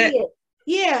still did.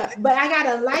 Yeah, but I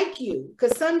gotta like you,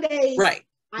 because some days,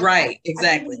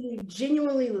 exactly. When you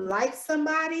genuinely like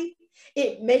somebody,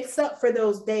 it makes up for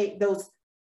those days,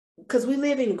 because we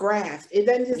live in graphs. It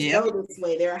doesn't just go this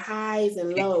way. There are highs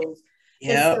and lows.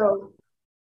 And so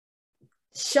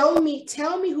tell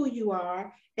me who you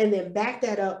are, and then back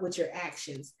that up with your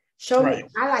actions. Show me.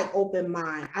 I like open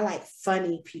mind. I like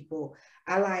funny people.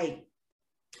 I like,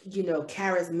 you know,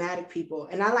 charismatic people.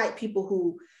 And I like people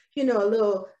who, you know, a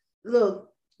little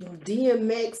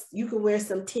DMX, you can wear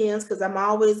some Tims, because I'm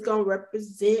always going to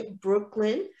represent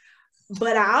Brooklyn.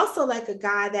 But I also like a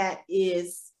guy that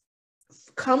is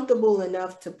comfortable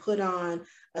enough to put on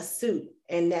a suit,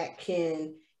 and that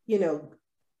can, you know,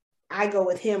 I go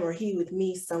with him or he with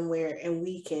me somewhere and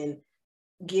we can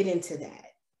get into that,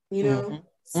 you know? Mm-hmm.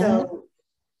 So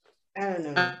I don't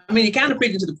know. I mean, you're kind of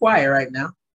preaching to the choir right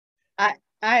now.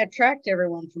 I attract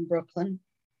everyone from Brooklyn.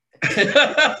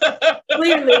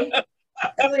 Clearly.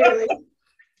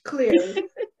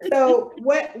 So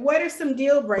what are some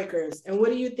deal breakers, and what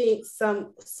do you think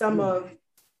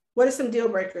what are some deal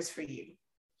breakers for you?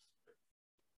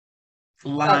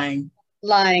 Lying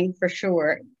for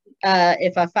sure.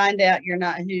 If I find out you're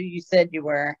not who you said you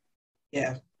were,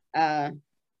 that's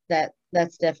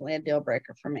definitely a deal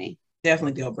breaker for me.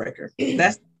 Definitely deal breaker.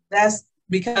 That's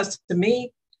because to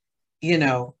me, you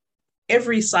know,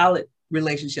 every solid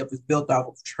relationship is built off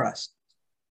of trust.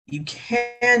 You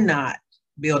cannot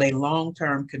build a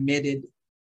long-term committed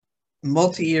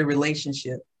multi-year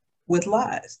relationship with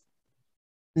lies.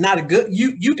 Not a good,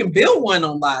 you can build one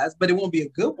on lies, but it won't be a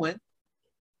good one.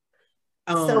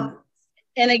 And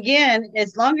again,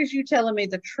 as long as you're telling me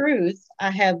the truth, I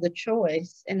have the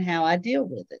choice in how I deal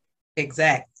with it.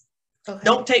 Exactly. Okay.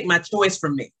 Don't take my choice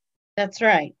from me. That's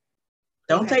right.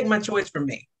 Don't take my choice from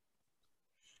me.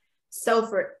 So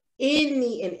for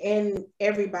any and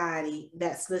everybody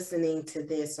that's listening to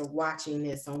this or watching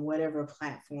this on whatever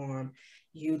platform,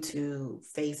 YouTube,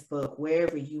 Facebook,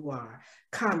 wherever you are,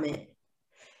 comment,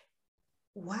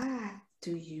 why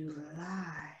do you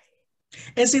lie?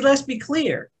 And see, let's be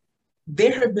clear.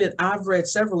 I've read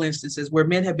several instances where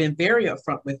men have been very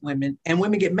upfront with women and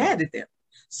women get mad at them.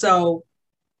 So,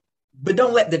 but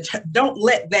don't let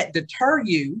that deter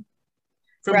you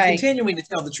from continuing to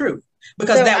tell the truth,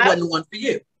 because that wasn't one for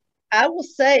you. I will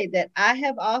say that I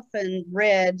have often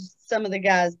read some of the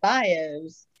guys'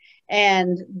 bios,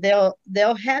 and they'll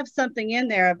have something in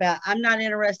there about, I'm not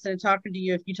interested in talking to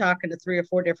you if you're talking to 3 or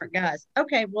 4 different guys.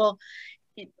 Okay, well,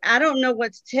 I don't know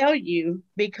what to tell you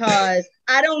because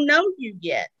I don't know you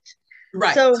yet.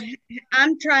 Right. So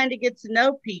I'm trying to get to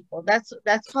know people. That's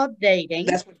called dating.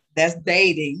 That's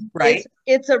dating, right?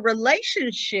 It's a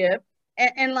relationship.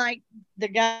 And like the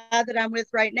guy that I'm with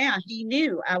right now, he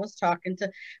knew I was talking to.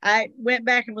 I went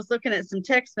back and was looking at some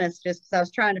text messages because I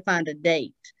was trying to find a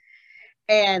date.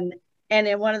 And in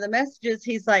one of the messages,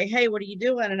 he's like, "Hey, what are you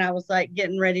doing?" And I was like,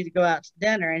 "Getting ready to go out to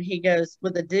dinner." And he goes,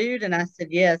 "With a dude?" And I said,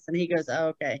 "Yes." And he goes, "Oh,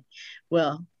 okay.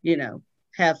 Well,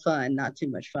 have fun, not too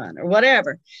much fun," or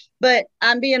whatever. But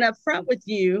I'm being upfront with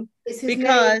you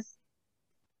because,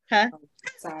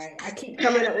 Sorry, I keep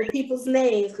coming up with people's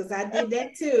names because I did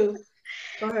that too.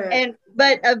 Go ahead.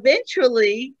 But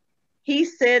eventually, he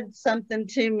said something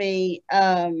to me.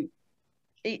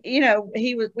 We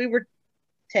were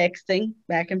texting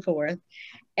back and forth,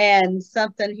 and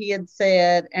something he had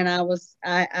said, and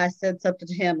I said something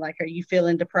to him like, "Are you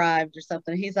feeling deprived or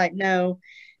something?" He's like, "No,"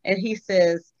 and he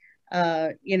says,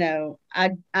 I'm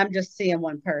just seeing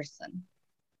one person,"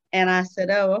 and I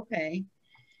said, "Oh, okay,"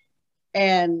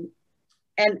 and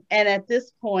at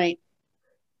this point,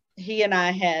 he and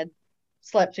I had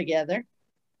slept together,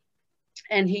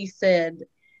 and he said,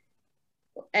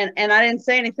 and I didn't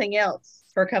say anything else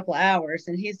for a couple of hours,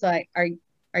 and he's like,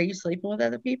 are you sleeping with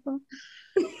other people?"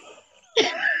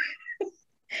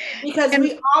 Because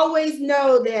we always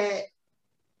know that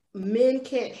men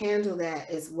can't handle that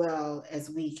as well as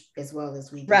we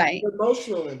do. Right. We're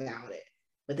emotional about it,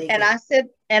 but they can't. I said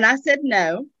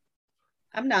no,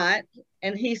 I'm not.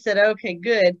 And he said, "Okay,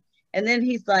 good." And then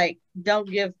he's like, "Don't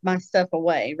give my stuff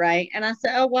away," right? And I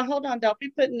said, "Oh, well, hold on, don't be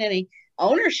putting any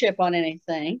ownership on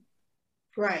anything."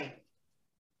 Right.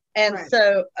 And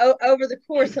so over the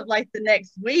course of like the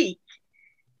next week,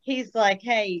 he's like,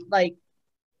 "Hey, like,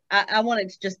 I want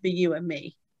it to just be you and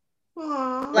me."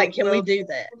 Aww. Like, can we do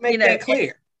that? Make that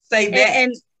clear. Say that.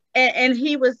 And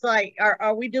he was like,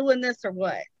 are we doing this or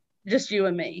what? Just you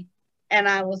and me. And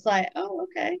I was like, "Oh,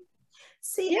 okay."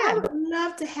 See, I would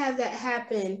love to have that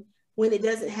happen when it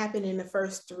doesn't happen in the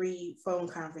first 3 phone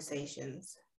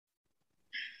conversations.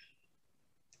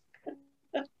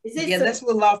 That's a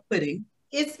little off-putting.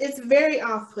 It's very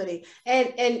off-putting.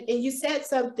 And you said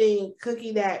something,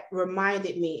 Cookie, that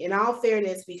reminded me, in all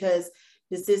fairness, because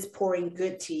this is pouring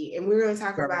good tea, and we're going to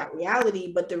talk about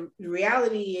reality, but the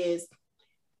reality is,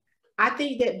 I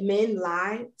think that men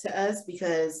lie to us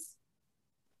because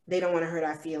they don't want to hurt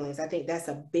our feelings. I think that's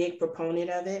a big proponent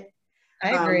of it.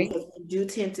 I agree. Because we do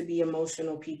tend to be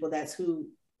emotional people. That's who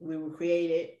we were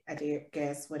created, I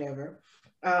guess, whatever.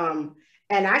 And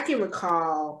I can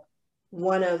recall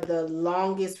one of the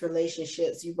longest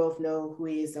relationships. You both know who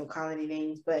he is, don't call any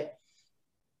names, but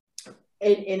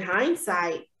in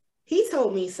hindsight, he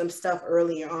told me some stuff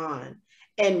earlier on.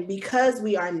 And because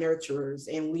we are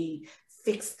nurturers and we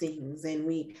fix things and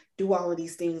we do all of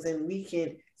these things and we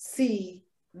can see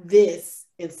this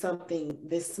in something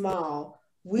this small,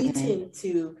 we tend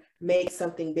to make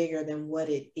something bigger than what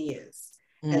it is.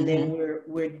 And then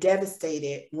we're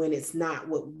devastated when it's not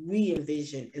what we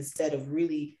envision, instead of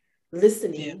really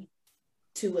listening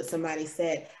to what somebody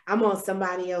said. I'm on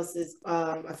somebody else's,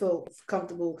 I feel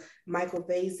comfortable, Michael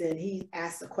Basin, he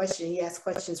asked a question. He asked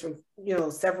questions from,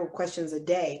 several questions a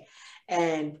day.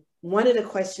 And one of the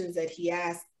questions that he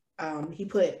asked, he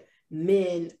put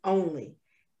men only.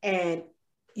 And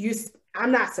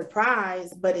I'm not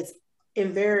surprised, but it's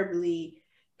invariably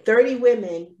 30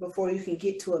 women before you can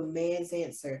get to a man's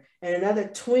answer, and another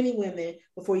 20 women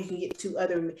before you can get to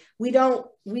other men. We don't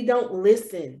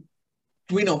listen.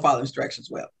 We don't follow instructions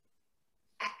well.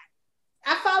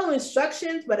 I follow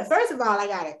instructions, but first of all, I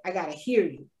gotta hear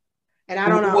you, and I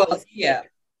don't know. Well, yeah,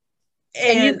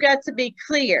 and you've got to be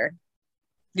clear.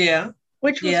 Yeah,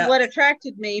 which was what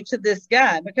attracted me to this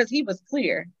guy, because he was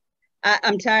clear.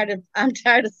 I'm tired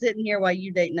of sitting here while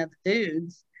you dating other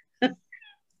dudes.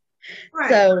 Right.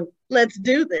 So let's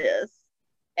do this,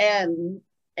 and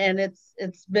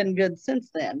it's been good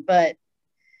since then. But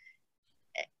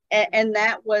and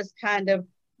that was kind of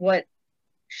what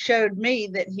showed me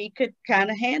that he could kind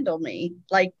of handle me,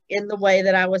 like in the way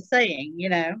that I was saying.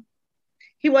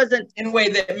 He wasn't in a way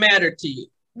that mattered to you,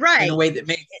 right? In a way that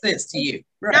made sense to you,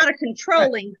 right? Not a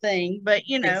controlling thing, but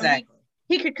exactly.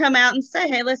 He could come out and say,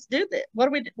 "Hey, let's do this. What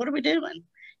are we doing?"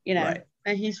 Right.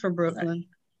 And he's from Brooklyn.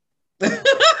 Right.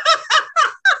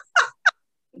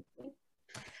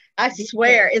 I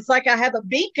swear, it's like I have a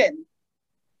beacon.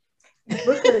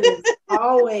 Brooklyn is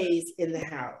always in the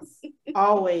house.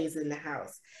 Always in the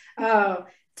house.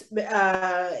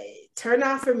 Turn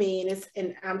out for me,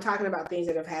 and I'm talking about things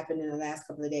that have happened in the last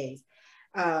couple of days.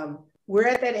 We're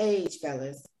at that age,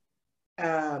 fellas.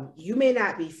 You may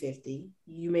not be 50,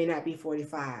 you may not be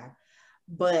 45,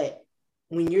 but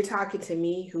when you're talking to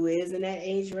me, who is in that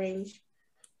age range,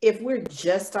 if we're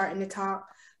just starting to talk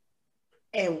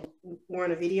and we're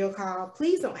on a video call,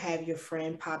 please don't have your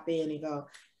friend pop in and go,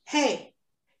 "Hey,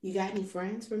 you got any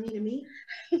friends for me to meet?"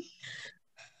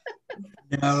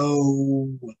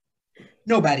 No,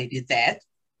 nobody did that.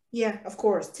 Yeah, of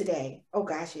course, today. Oh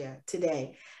gosh, yeah,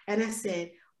 today. And I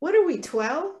said, "What are we,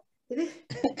 12? This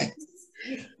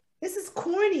is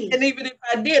corny." And even if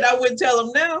I did, I wouldn't tell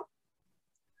them now.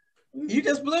 You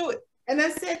just blew it. And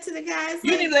I said to the guys,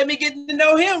 "You need to let me get to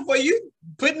know him for you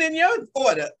putting in your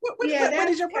order." What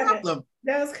is your problem?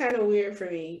 That was kind of weird for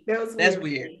me. That's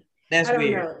weird. That's I don't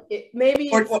weird. Know. Maybe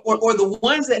or the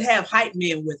ones that have hype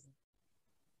men with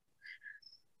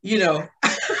them.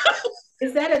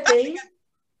 Is that a thing?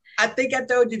 I think I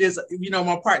told you this.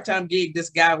 My part-time gig. This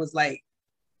guy was like,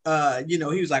 he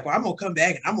was like, "Well, I'm gonna come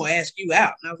back and I'm gonna ask you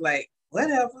out." And I was like,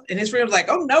 "Whatever." And his friend was like,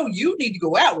 "Oh no, you need to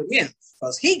go out with him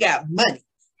because he got money."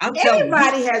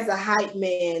 Everybody has a hype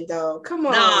man, though. Come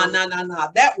on. Nah.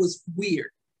 That was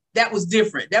weird. That was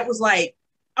different. That was like,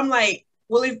 I'm like,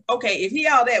 well, if he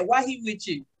all that, why he with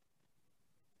you?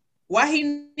 Why he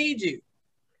need you?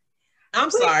 I'm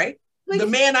sorry. The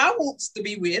man I wants to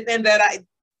be with, and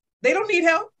they don't need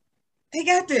help. They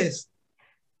got this.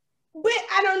 But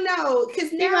I don't know,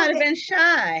 because now he might have been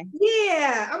shy.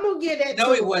 Yeah, I'm gonna get that.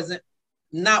 No, he wasn't.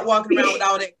 Not walking around with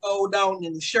all that gold on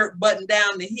and the shirt buttoned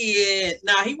down the head.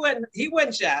 Nah, he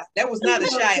wasn't shy. That was not a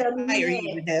shy attire he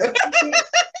even had.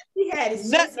 He had his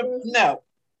no.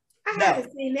 I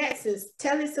haven't seen that since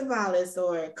Telly Savalas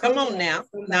or Come on now.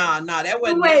 No, that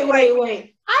wasn't.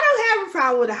 Wait. I don't have a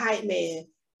problem with a hype man.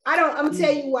 I'm gonna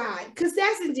tell you why. Because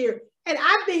that's endearing. And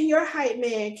I've been your hype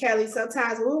man, Kelly.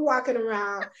 Sometimes we're walking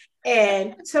around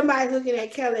and somebody's looking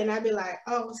at Kelly and I'd be like,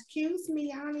 "Oh, excuse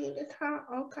me, I need to come."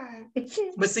 Okay.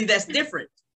 But see, that's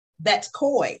different. That's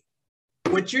coy.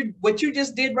 What you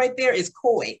just did right there is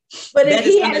coy. But if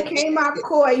he had came off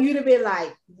coy, you'd have been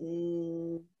like,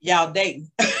 "Y'all dating."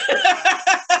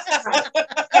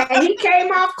 And he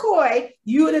came off coy,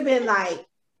 you would have been like,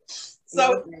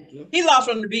 so he lost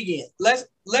from the beginning. Let's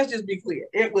just be clear.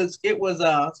 It was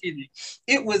a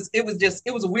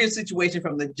weird situation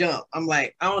from the jump. I'm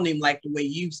like, I don't even like the way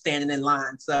you standing in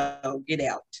line. So get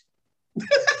out.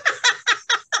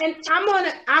 And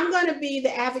I'm gonna be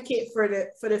the advocate for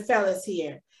the fellas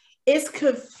here. It's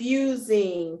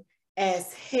confusing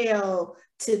as hell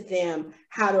to them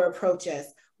how to approach us.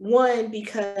 One,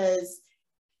 because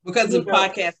of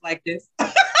podcasts like this.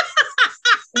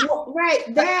 Right.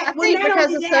 I think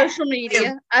because of social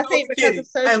media.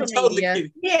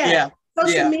 Yeah.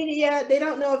 Social media, they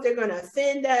don't know if they're going to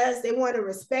offend us. They want to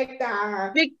respect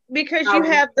our because you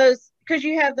have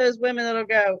those women that'll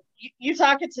go, you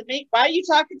talking to me? Why are you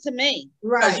talking to me?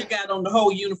 Right. Because you got on the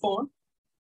whole uniform.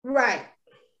 Right.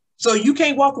 So you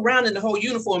can't walk around in the whole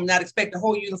uniform and not expect a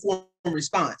whole uniform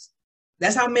response.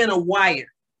 That's how men are wired.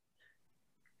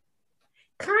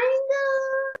 Kind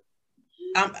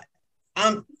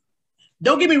of.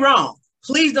 Don't get me wrong.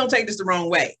 Please don't take this the wrong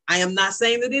way. I am not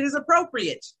saying that it is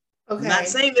appropriate. Okay. I'm not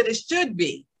saying that it should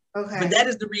be. Okay. But that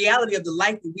is the reality of the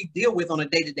life that we deal with on a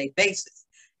day-to-day basis.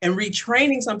 And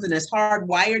retraining something that's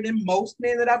hardwired in most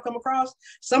men that I've come across,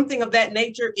 something of that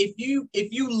nature, if you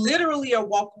literally are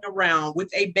walking around with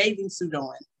a bathing suit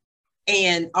on,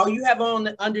 and all you have on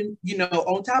under,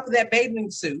 on top of that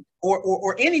bathing suit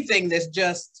or anything that's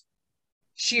just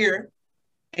sheer,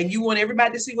 and you want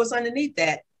everybody to see what's underneath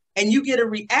that, and you get a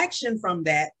reaction from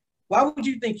that, why would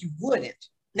you think you wouldn't?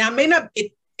 Now, it may not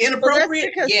be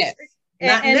inappropriate, yes.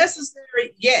 Not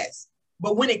necessary, yes.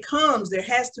 But when it comes, there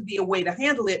has to be a way to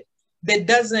handle it that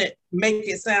doesn't make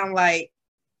it sound like,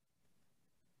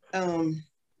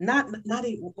 not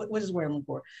even, what is the word I'm looking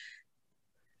for?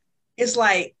 It's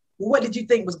like, what did you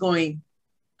think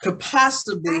could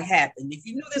possibly happen? If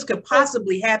you knew this could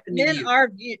possibly happen to you. Men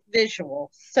are visual.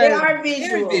 So they are visual.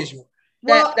 Very visual.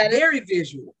 Well, that very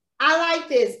visual. I like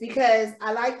this because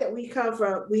I like that we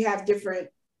have different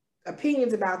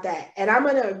opinions about that. And I'm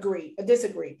going to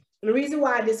disagree. And the reason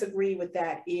why I disagree with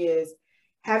that is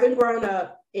having grown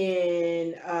up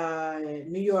in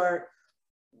New York,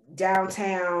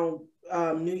 downtown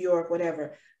New York,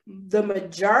 whatever, the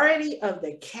majority of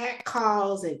the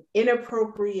catcalls and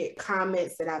inappropriate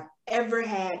comments that I've ever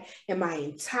had in my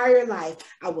entire life,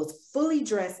 I was fully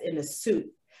dressed in a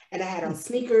suit and I had on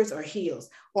sneakers or heels,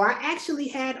 or I actually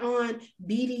had on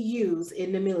BDUs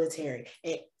in the military,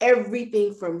 and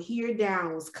everything from here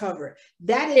down was covered.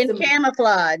 That is in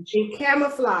camouflage. In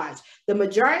camouflage. The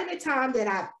majority of the time that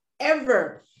I've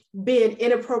ever been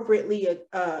inappropriately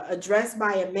addressed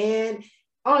by a man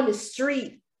on the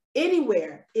street,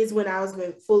 anywhere, is when I was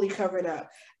been fully covered up.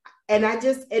 And I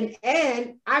just, and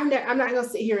I'm not going to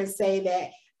sit here and say that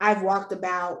I've walked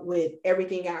about with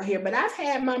everything out here, but I've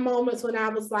had my moments when I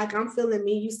was like, I'm feeling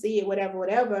me, you see it,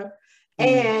 whatever.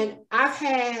 And I've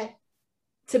had,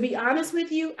 to be honest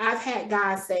with you, I've had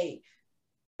guys say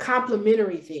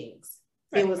complimentary things.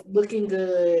 Right. It was looking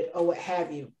good or what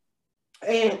have you.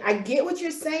 And I get what you're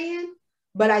saying,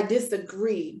 but I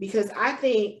disagree because I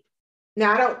think,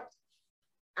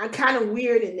 I'm kind of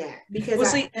weird in that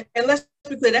because and let's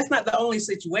be clear, that's not the only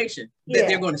situation that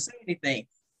they're going to say anything.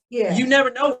 Yeah. You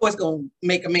never know what's going to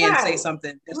make a man say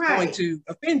something that's going to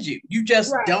offend you. You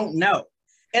just don't know.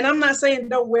 And I'm not saying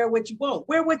don't wear what you want.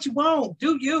 Wear what you want.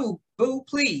 Do you, boo,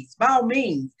 please, by all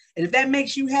means. And if that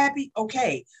makes you happy,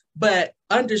 okay. But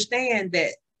understand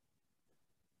that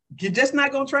you're just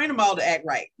not going to train them all to act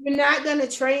right. You're not going to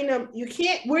train them. You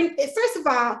can't. First of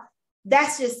all,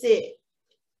 that's just it.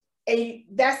 And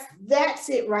that's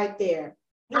it right there.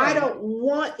 Yeah. I don't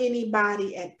want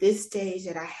anybody at this stage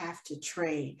that I have to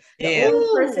train. The only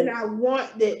person I want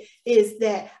is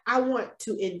that I want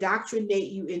to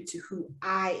indoctrinate you into who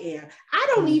I am. I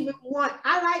don't even want,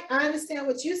 I understand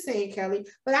what you're saying, Kelly,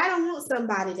 but I don't want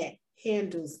somebody that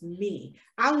handles me.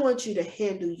 I want you to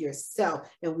handle yourself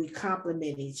and we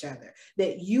complement each other.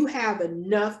 That you have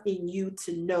enough in you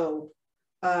to know,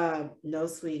 no,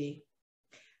 sweetie,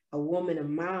 a woman of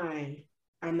mine,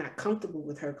 I'm not comfortable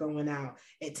with her going out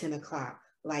at 10 o'clock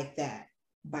like that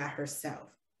by herself.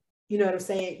 You know what I'm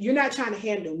saying? You're not trying to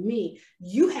handle me.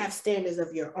 You have standards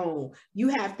of your own. You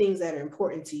have things that are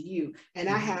important to you. And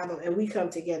I have them, and we come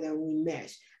together and we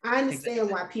mesh. I understand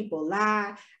why people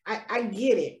lie. I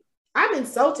get it. I'm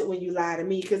insulted when you lie to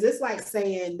me because it's like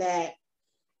saying that,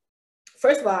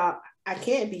 first of all, I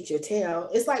can't beat your tail.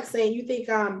 It's like saying you think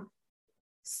I'm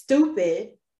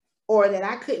stupid or that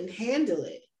I couldn't handle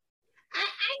it.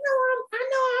 I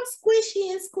know I'm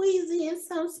squishy and squeezy in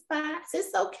some spots.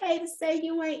 It's okay to say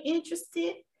you ain't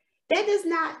interested. That does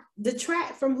not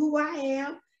detract from who I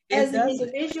am as an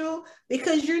individual.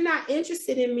 Because you're not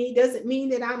interested in me doesn't mean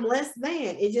that I'm less than.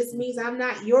 It just means I'm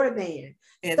not your than.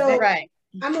 So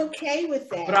I'm okay with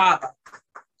that. Bravo.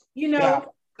 You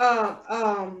know,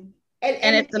 and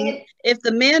if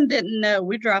the men didn't know,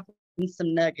 we're dropping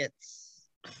some nuggets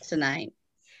tonight.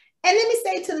 And let me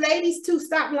say to ladies too,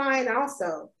 stop lying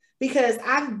also, because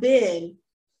I've been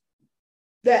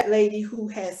that lady who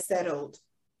has settled,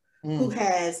 who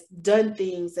has done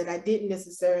things that I didn't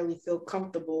necessarily feel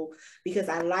comfortable because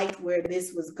I liked where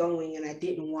this was going and I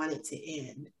didn't want it to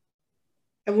end.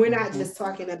 And we're not just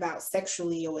talking about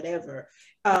sexually or whatever.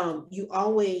 You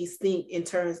always think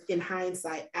in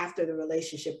hindsight, after the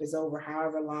relationship is over,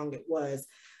 however long it was,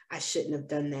 I shouldn't have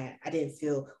done that. I didn't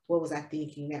feel, what was I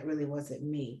thinking? That really wasn't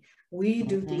me. We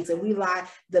do things and we lie.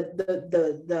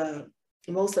 The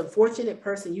the most unfortunate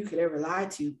person you could ever lie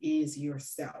to is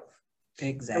yourself.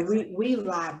 Exactly. And we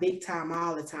lie big time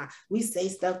all the time. We say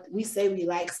we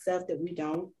like stuff that we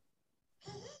don't.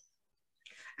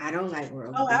 I don't like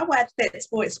rugby. Oh, I watch that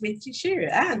sports with you.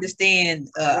 Sure, I understand.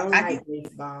 I don't like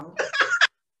baseball.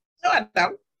 No, I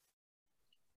don't.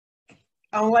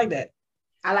 I don't like that.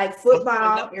 I like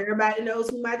football. Everybody knows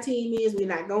who my team is. We're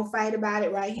not gonna fight about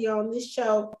it right here on this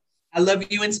show. I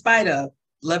love you in spite of.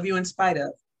 Love you in spite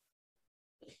of.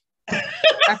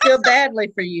 I feel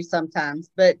badly for you sometimes,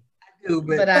 but I do.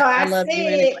 But I love you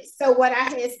anyway. So what I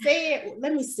had said,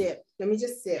 let me sip. Let me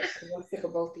just sip because I'm sick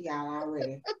of both of y'all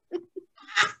already.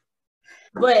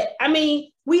 But I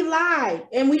mean, we lie,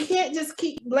 and we can't just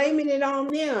keep blaming it on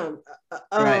them.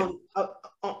 Right.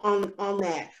 On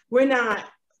that, we're not.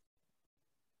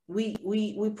 We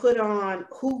put on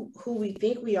who we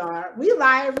think we are. We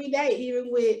lie every day,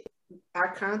 even with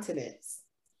our continence.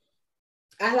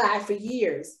 I lied for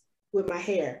years with my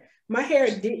hair. My hair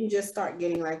didn't just start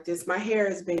getting like this. My hair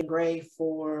has been gray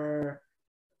for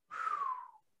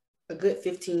a good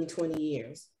 15, 20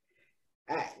 years.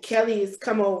 Kelly has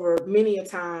come over many a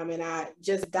time, and I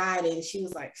just dyed it, and she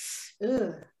was like,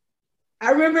 ugh.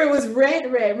 I remember it was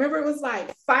red. Remember it was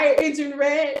like fire engine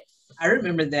red? I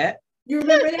remember that. You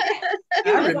remember that?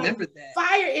 I remember that.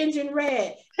 Fire engine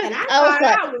red. And I thought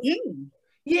I was,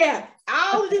 yeah,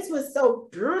 all of this was so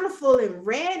beautiful and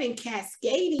red and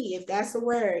cascadey, if that's a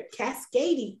word,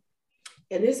 cascadey.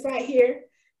 And this right here,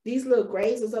 these little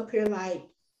grays was up here like,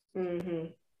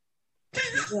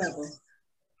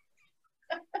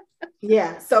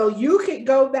 yeah, so you could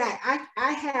go back.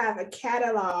 I have a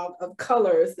catalog of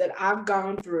colors that I've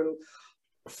gone through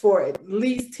for at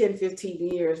least 10,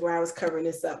 15 years where I was covering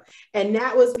this up. And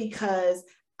that was because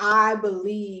I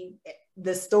believed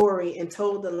the story and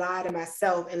told the lie to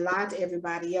myself and lied to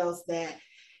everybody else that,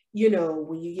 you know,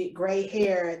 when you get gray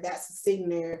hair, that's a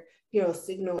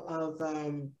signal of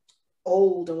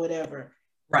old and whatever.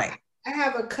 Right. I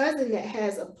have a cousin that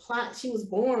has a plot. She was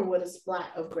born with a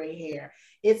spot of gray hair.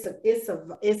 It's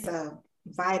a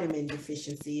vitamin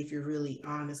deficiency, if you're really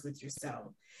honest with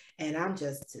yourself. And I'm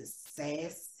just as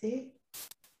sassy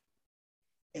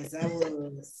as I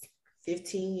was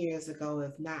 15 years ago,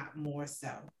 if not more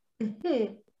so.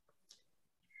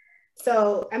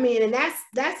 So, I mean, and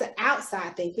that's an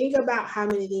outside thing. Think about how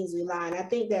many things we lie. And I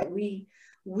think that we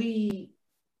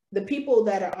the people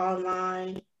that are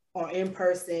online or in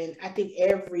person, I think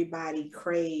everybody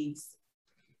craves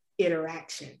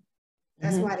interaction.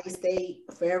 That's why they stay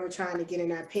forever trying to get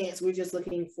in our pants. We're just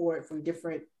looking for it from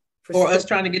different or us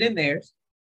trying to get in theirs.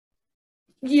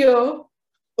 Yeah.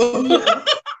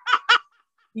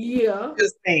 Yeah.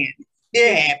 Just saying.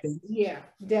 It happens. Yeah,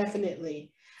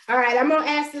 definitely. All right, I'm gonna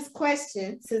ask this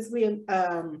question since we're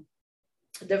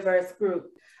diverse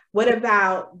group. What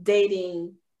about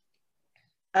dating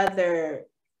other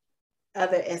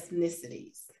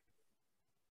ethnicities?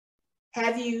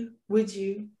 Have you? Would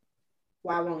you?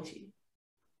 Why won't you?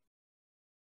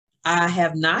 I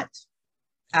have not.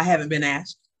 I haven't been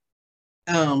asked.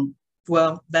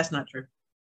 Well, that's not true.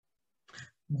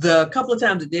 The couple of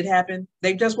times it did happen,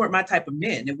 they just weren't my type of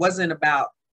men. It wasn't about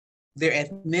their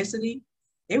ethnicity.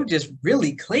 They were just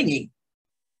really clingy.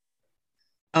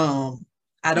 I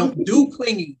don't do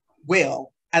clingy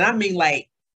well. And I mean like,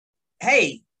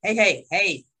 hey, I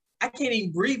can't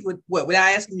even breathe without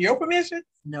asking your permission?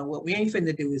 No, what we ain't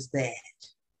finna do is that.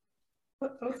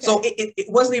 Okay. So it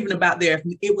wasn't even about there.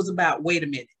 It was about, wait a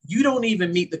minute, you don't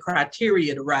even meet the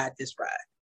criteria to ride this ride.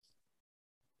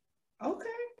 Okay.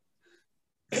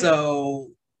 So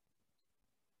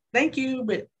thank you,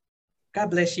 but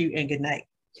God bless you and good night.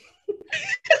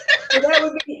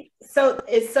 So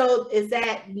is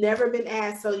that never been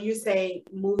asked? So you're saying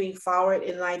moving forward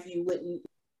in life, you wouldn't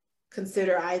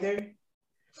consider either?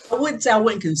 I wouldn't say I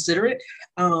wouldn't consider it.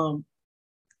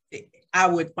 I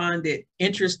would find it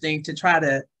interesting to try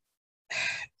to,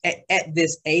 at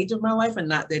this age of my life, and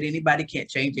not that anybody can't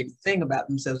change anything about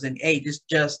themselves in age, it's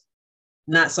just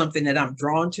not something that I'm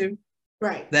drawn to,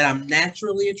 right? That I'm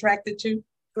naturally attracted to.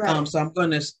 Right. So I'm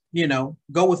going to,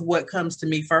 go with what comes to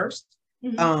me first.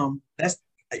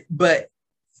 But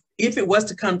if it was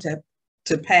to come to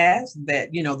pass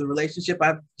that, the relationship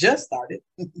I've just started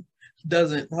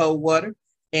doesn't hold water,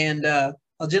 and a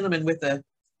gentleman with a,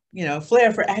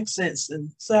 flair for accents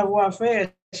and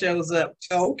savoir-faire shows up,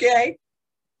 okay,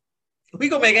 we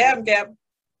gonna make it happen, Cap.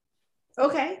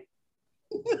 Okay.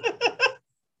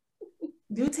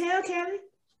 Do tell, Kelly.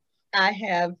 I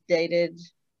have dated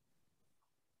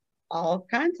all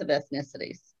kinds of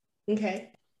ethnicities.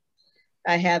 Okay.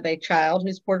 I have a child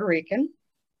who's Puerto Rican.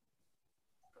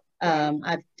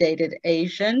 I've dated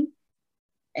Asian.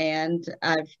 and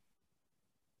I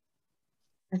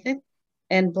think,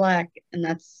 and Black, and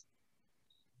that's,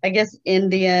 I guess,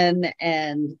 Indian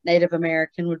and Native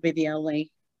American would be the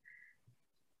only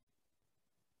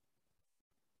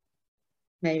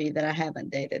maybe that I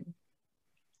haven't dated.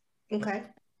 Okay.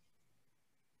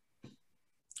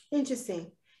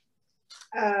 Interesting.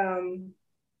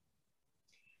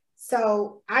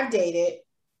 So I've dated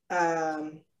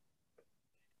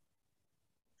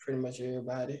pretty much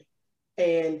everybody.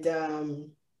 And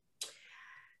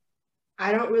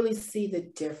I don't really see the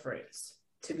difference,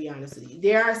 to be honest with you.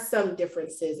 There are some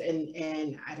differences,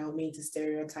 and I don't mean to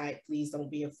stereotype, please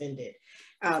don't be offended.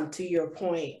 To your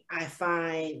point, I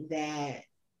find that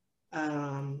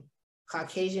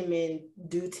Caucasian men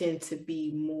do tend to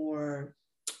be more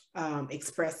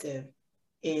expressive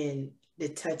in the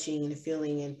touching and the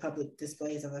feeling and public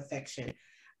displays of affection.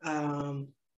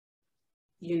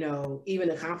 You know, even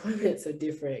the compliments are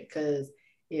different, because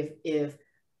if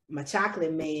my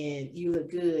chocolate man, you look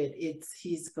good,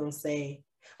 he's gonna say,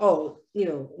 oh, you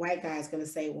know, white guy's gonna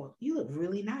say, well, you look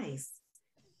really nice,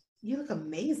 you look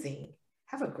amazing,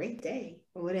 have a great day,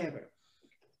 or whatever.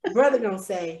 Brother gonna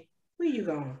say, where you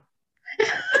going?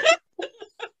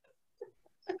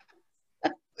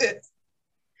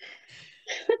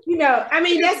 You know, I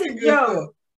mean, that's a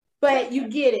joke, but you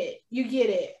get it. You get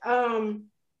it.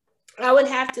 I would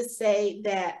have to say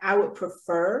that I would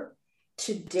prefer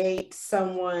to date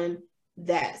someone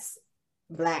that's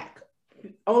Black,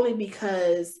 only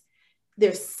because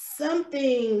there's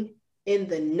something in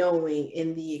the knowing,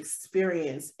 in the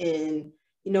experience, in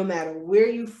no matter where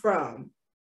you're from,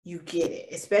 you get it,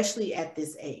 especially at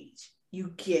this age.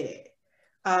 You get it.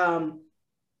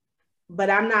 But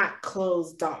I'm not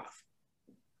closed off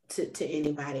to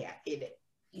anybody.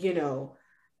 You know,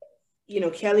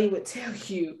 Kelly would tell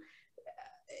you,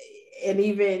 and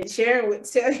even Sharon would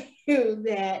tell you,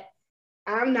 that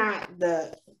I'm not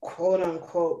the quote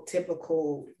unquote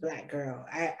typical Black girl.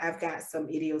 I've got some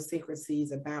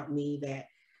idiosyncrasies about me that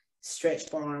stretch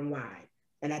far and wide.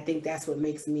 And I think that's what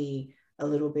makes me a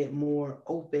little bit more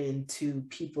open to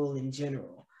people in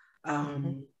general.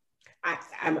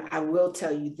 I will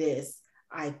tell you this.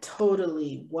 I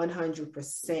totally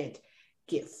 100%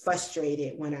 get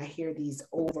frustrated when I hear these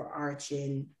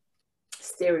overarching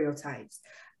stereotypes.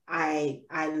 I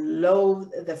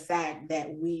loathe the fact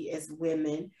that we as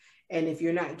women, and if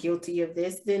you're not guilty of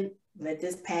this, then let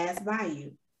this pass by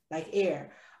you like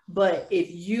air. But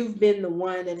if you've been the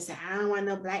one that said, I don't want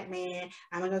no Black man,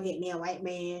 I'm gonna go get me a white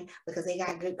man because they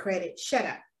got good credit, shut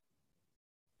up.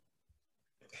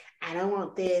 I don't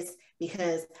want this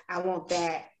because I want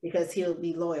that because he'll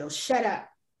be loyal. Shut up.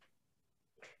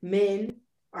 Men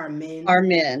are men. Are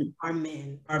men. Are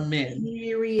men. Are men.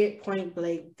 Period. Point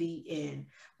blank. The end.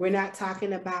 We're not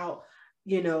talking about,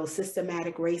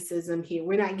 systematic racism here.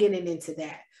 We're not getting into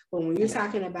that. But when you're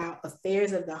talking about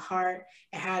affairs of the heart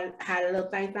and how the little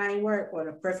thing work,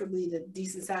 or preferably the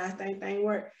decent sized thing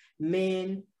work,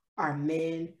 men are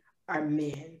men are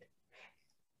men.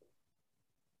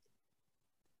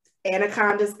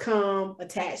 Anacondas come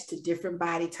attached to different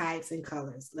body types and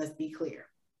colors. Let's be clear.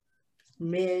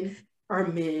 Men are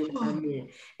men are men.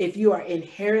 If you are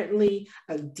inherently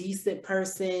a decent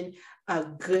person, a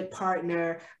good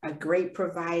partner, a great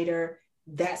provider,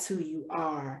 that's who you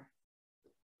are,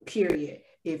 period.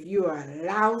 If you are a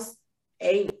louse,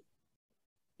 ain't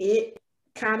it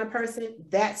kind of person,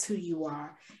 that's who you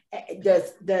are.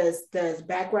 Does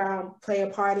background play a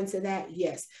part into that?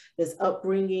 Yes. Does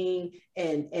upbringing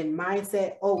and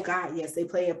mindset? Oh God, yes, they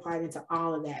play a part into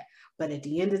all of that. But at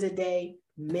the end of the day,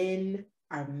 men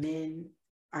are men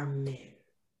are men.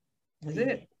 That's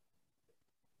it.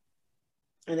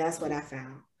 And that's what I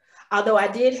found. Although I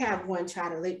did have one try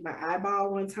to lick my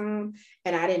eyeball one time,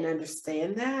 and I didn't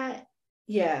understand that.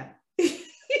 Yeah.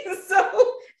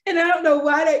 So, and I don't know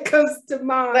why that comes to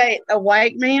mind. Wait, a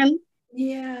white man?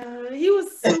 Yeah, he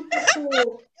was super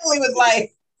cool. He was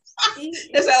like,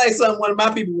 that sounds like something one of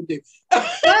my people would do.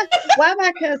 Why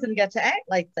my cousin got to act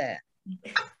like that?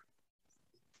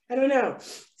 I don't know.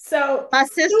 So my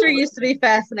sister used to be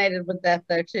fascinated with that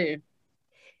though too.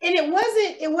 And it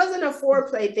wasn't a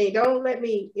foreplay thing.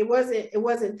 It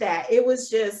wasn't that. It was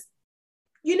just,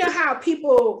 how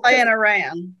people playing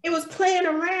around. It was playing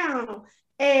around.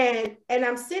 And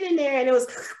I'm sitting there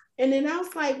and then I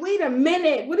was like, wait a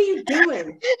minute, what are you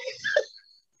doing?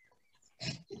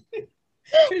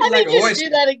 I like need you to do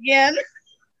that again.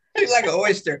 She's like an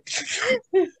oyster.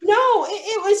 No,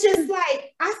 it was just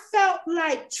like, I felt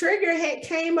like Trigger had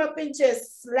came up and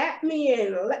just slapped me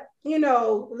and,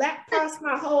 lap across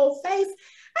my whole face.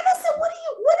 And I said, what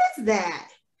is that?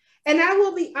 And I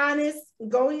will be honest,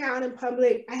 going out in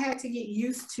public, I had to get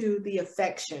used to the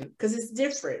affection because it's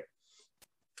different.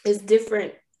 It's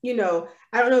different. You know,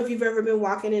 I don't know if you've ever been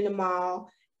walking in the mall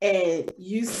and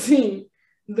you see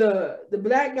the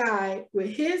Black guy with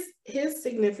his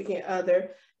significant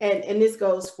other, and this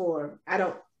goes for,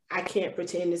 I can't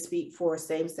pretend to speak for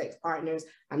same-sex partners.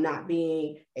 I'm not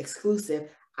being exclusive.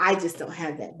 I just don't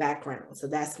have that background. So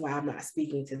that's why I'm not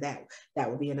speaking to that.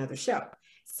 That would be another show.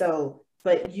 So,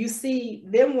 but you see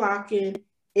them walking,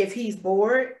 if he's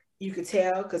bored, you could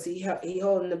tell because he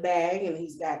holding the bag and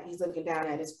he's looking down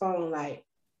at his phone like,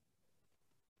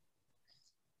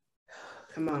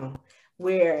 come on.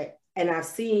 And I've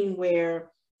seen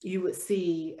where you would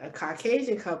see a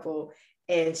Caucasian couple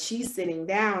and she's sitting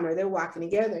down or they're walking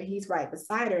together and he's right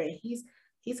beside her and he's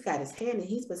got his hand and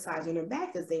he's massaging her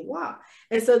back as they walk.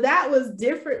 And so that was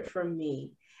different from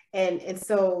me. And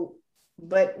so,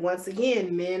 but once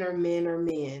again, men are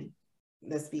men.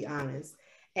 Let's be honest.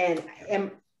 And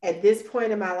at this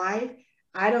point in my life,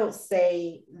 I don't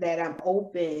say that I'm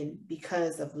open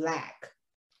because of lack.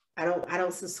 I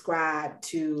don't subscribe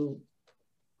to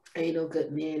ain't no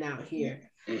good men out here.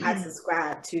 I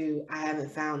subscribe to I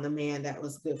haven't found the man that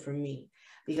was good for me,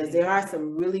 because there are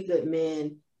some really good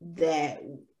men that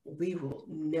we will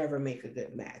never make a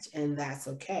good match, and that's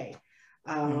okay.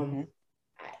 I don't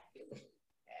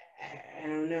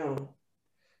know.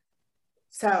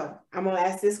 So I'm gonna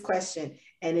ask this question,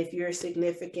 and if your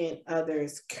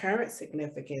current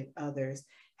significant others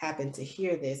happen to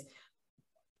hear this,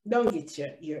 don't get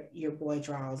your boy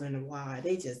draws in a wad.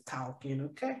 They just talking,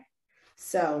 okay?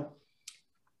 So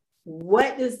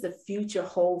what does the future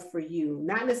hold for you?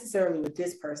 Not necessarily with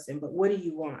this person, but what do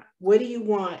you want? What do you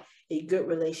want a good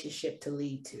relationship to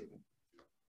lead to?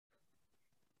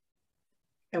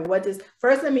 And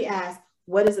first let me ask,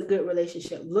 what does a good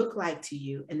relationship look like to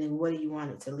you? And then what do you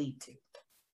want it to lead to?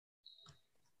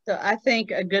 So I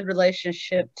think a good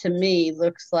relationship to me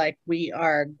looks like we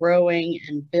are growing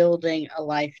and building a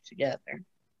life together.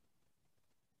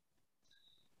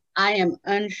 I am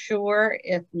unsure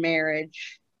if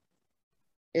marriage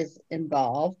is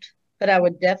involved, but I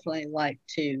would definitely like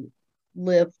to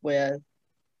live with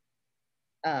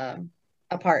a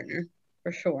partner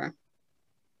for sure.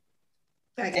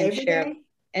 Like every day?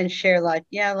 And share life.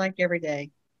 Yeah, like every day.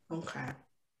 Okay.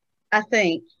 I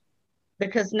think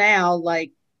because now,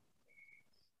 like,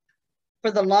 for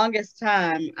the longest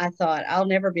time, I thought I'll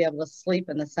never be able to sleep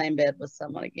in the same bed with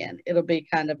someone again. It'll be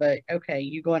kind of okay,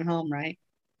 you going home, right?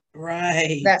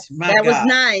 Right. That was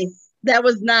nice. That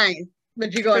was nice.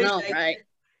 But you're going home, right?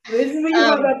 This is when you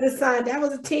woke up the sun. That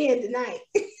was a 10 tonight.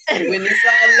 When it's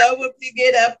all over, you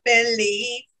get up and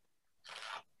leave.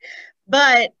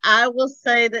 But I will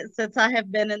say that since I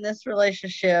have been in this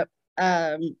relationship,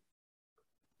 he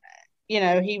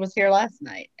was here last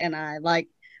night, and I like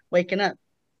waking up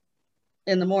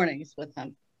in the mornings with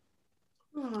him.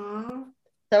 Aww.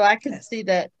 So I could see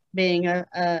that being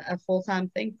a full-time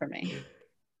thing for me.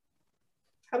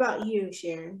 How about you,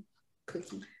 Sharon?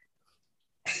 Cookie.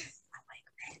 I like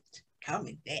that. Call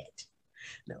me that.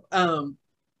 No.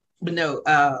 But no,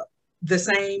 the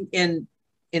same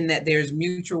in that there's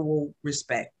mutual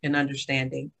respect and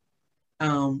understanding,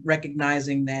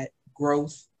 recognizing that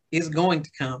growth is going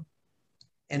to come,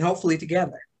 and hopefully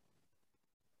together,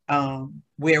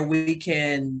 where we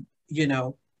can,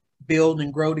 build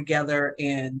and grow together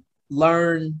and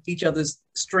learn each other's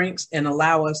strengths and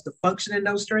allow us to function in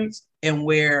those strengths, and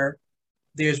where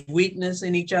there's weakness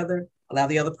in each other, allow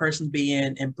the other person to be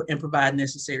in and provide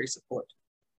necessary support.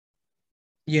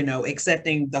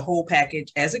 Accepting the whole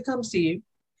package as it comes to you,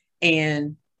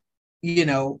 and,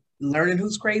 learning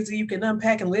who's crazy you can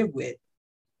unpack and live with.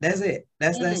 That's it.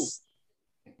 That's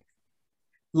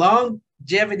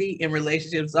longevity in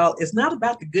relationships. It's not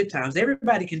about the good times.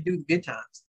 Everybody can do the good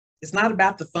times. It's not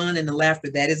about the fun and the laughter.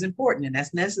 That is important and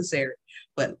that's necessary.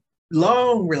 But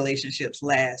long relationships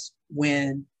last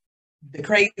when the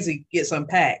crazy gets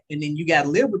unpacked, and then you got to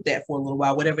live with that for a little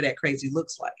while, whatever that crazy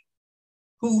looks like.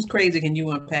 Who's crazy can you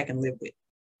unpack and live with?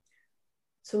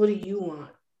 So what do you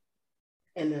want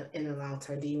in the long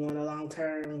term? Do you want a long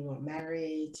term? You want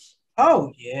marriage?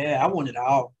 Oh yeah, I want it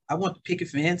all. I want the picket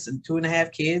fence and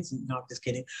 2.5 kids. No, I'm just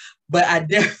kidding. But I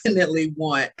definitely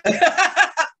want,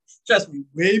 trust me,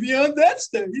 way beyond that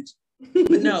stage.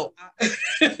 But no,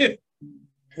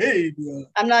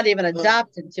 I'm not even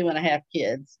adopted 2.5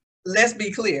 kids. Let's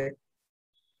be clear.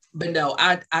 But no,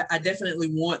 I definitely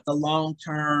want the long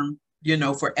term,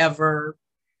 forever.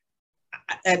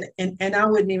 And I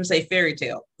wouldn't even say fairy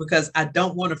tale, because I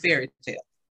don't want a fairy tale.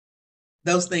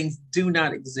 Those things do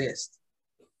not exist.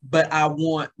 But I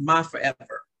want my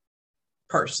forever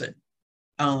person.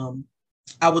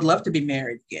 I would love to be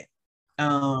married again.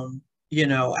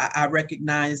 I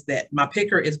recognize that my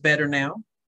picker is better now.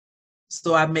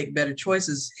 So I make better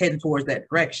choices heading towards that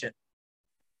direction.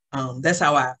 That's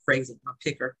how I phrase it, my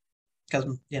picker.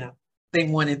 Because,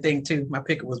 thing one and thing two, my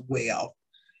picker was way off.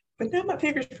 But now my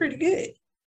picker's pretty good.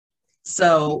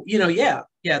 So, yeah,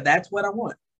 that's what I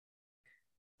want.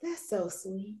 That's so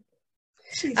sweet.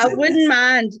 I wouldn't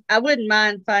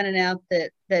mind finding out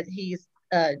that he's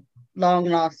a long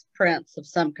lost prince of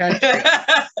some country.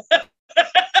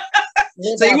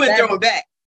 So you wouldn't throw it back.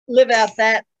 Live out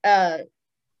that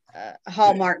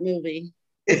Hallmark movie.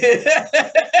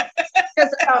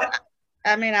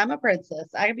 I'm a princess.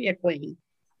 I could be a queen.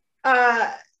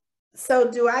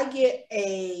 So do I get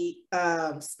a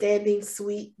standing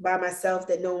suite by myself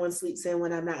that no one sleeps in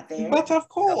when I'm not there? But of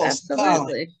course.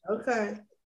 Absolutely. Okay.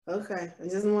 I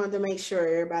just wanted to make sure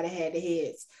everybody had the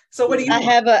heads. So what do you want?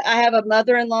 I have a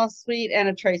mother-in-law suite and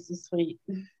a Tracy suite.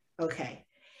 Okay.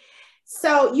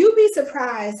 So you'd be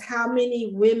surprised how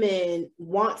many women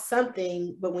want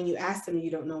something, but when you ask them, they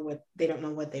don't know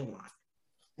what they want.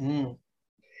 Mm.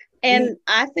 And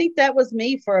I think that was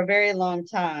me for a very long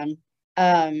time.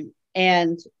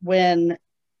 And when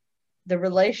the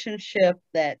relationship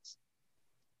that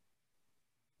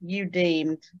you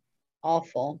deemed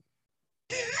awful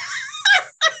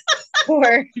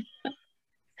for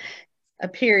a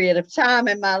period of time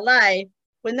in my life,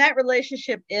 when that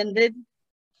relationship ended,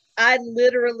 I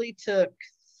literally took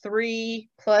 3+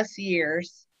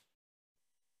 years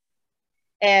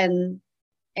and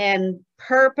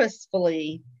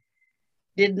purposefully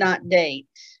did not date.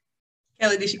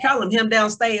 Kelly, did she call him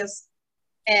downstairs?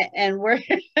 And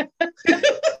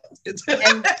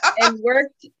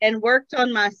worked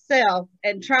on myself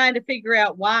and trying to figure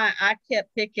out why I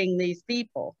kept picking these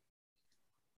people.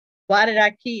 Why did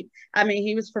I keep?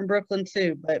 He was from Brooklyn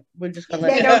too, but we're just gonna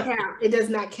let that don't count. It does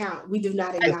not count. We do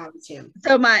not acknowledge him.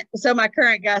 So my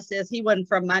current guy says he wasn't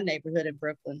from my neighborhood in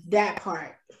Brooklyn. That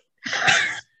part.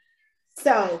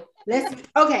 So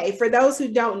for those who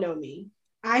don't know me,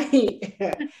 I'm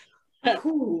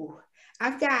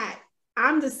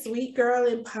the sweet girl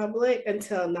in public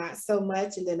until not so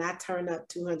much, and then I turn up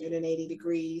 280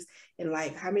 degrees in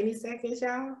like how many seconds,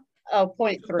 y'all?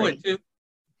 0.3.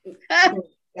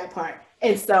 That part.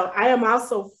 And so I am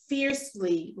also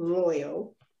fiercely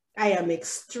loyal. I am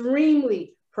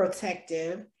extremely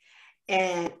protective,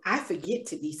 and I forget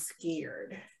to be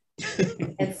scared.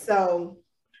 And so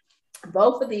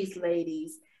both of these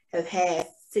ladies have had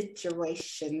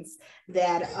situations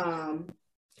that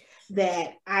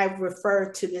I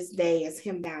refer to this day as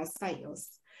him downstairs.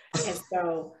 And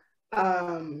so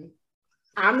I'm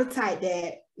the type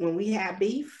that when we have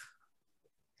beef,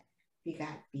 we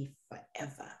got beef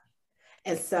forever.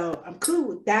 And so I'm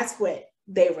cool. That's what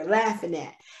they were laughing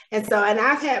at. And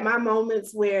I've had my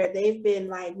moments where they've been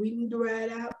like, we need to ride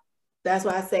out. That's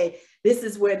why I say this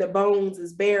is where the bones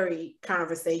is buried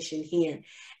conversation here.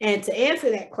 And to answer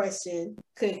that question,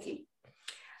 Cookie,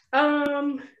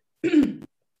 a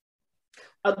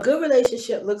good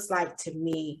relationship looks like to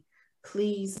me,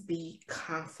 please be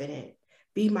confident.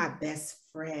 Be my best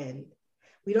friend.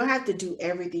 We don't have to do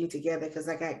everything together because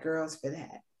I got girls for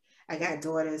that. I got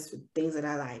daughters for things that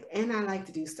I like, and I like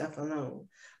to do stuff alone.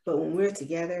 But when we're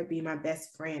together, be my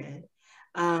best friend.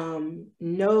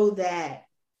 Know that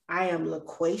I am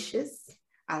loquacious.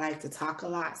 I like to talk a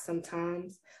lot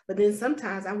sometimes, but then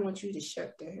sometimes I want you to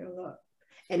shut the hell up.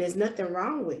 And there's nothing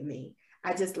wrong with me.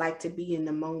 I just like to be in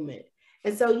the moment.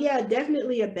 And so, yeah,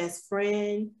 definitely a best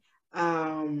friend.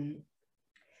 A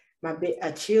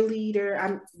cheerleader.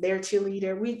 I'm their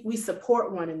cheerleader. We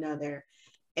support one another,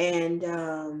 and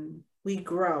we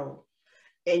grow.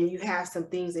 And you have some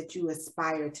things that you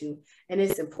aspire to, and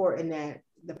it's important that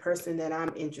the person that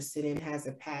I'm interested in has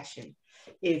a passion.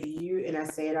 And I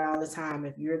say it all the time,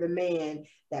 if you're the man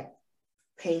that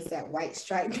paints that white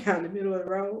stripe down the middle of the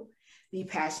road, be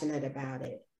passionate about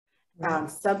it.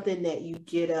 Something that you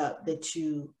get up that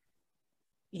you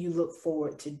look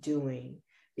forward to doing.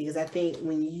 Because I think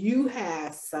when you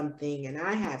have something and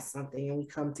I have something and we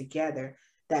come together,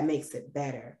 that makes it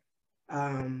better.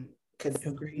 Because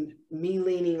me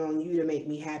leaning on you to make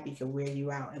me happy can wear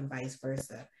you out and vice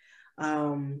versa.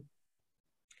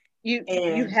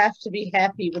 You have to be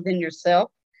happy within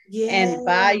yourself and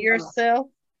by yourself.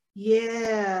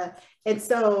 Yeah. And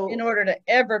so in order to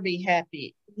ever be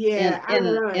happy in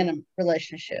a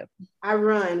relationship. I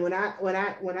run when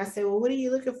I say, well, what are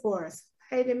you looking for?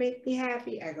 Hey, to make me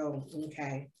happy. I go,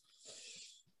 okay.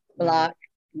 Block.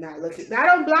 Not looking. I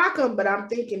don't block them, but I'm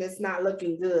thinking it's not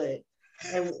looking good.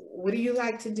 And what do you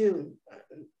like to do?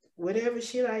 whatever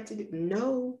she like to do.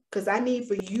 No, because I need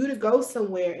for you to go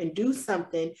somewhere and do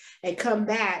something and come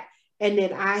back. And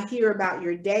then I hear about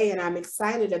your day and I'm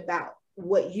excited about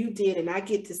what you did. And I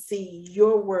get to see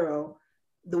your world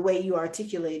the way you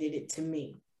articulated it to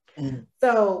me. Mm.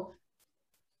 So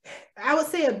I would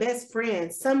say a best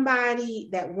friend, somebody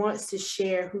that wants to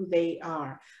share who they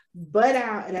are. But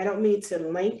and I don't mean to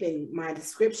lengthen my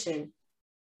description.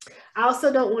 I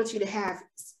also don't want you to have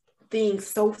things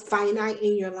so finite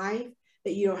in your life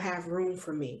that you don't have room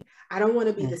for me. I don't want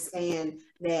to be the sand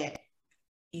that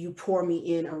you pour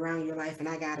me in around your life and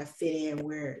I got to fit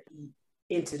in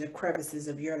into the crevices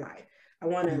of your life. I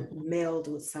want to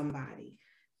meld with somebody.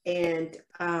 And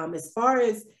as far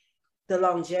as the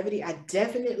longevity, I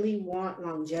definitely want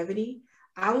longevity.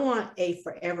 I want a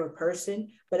forever person,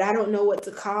 but I don't know what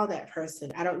to call that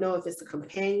person. I don't know if it's a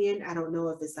companion. I don't know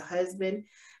if it's a husband,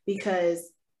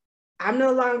 because I'm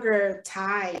no longer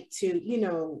tied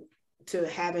to, to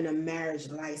having a marriage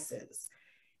license.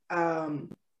 I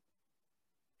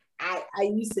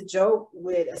used to joke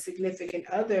with a significant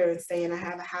other and saying I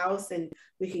have a house and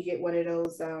we could get one of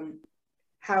those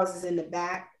houses in the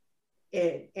back.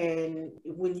 And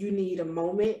when you need a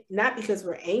moment, not because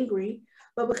we're angry,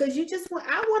 but because I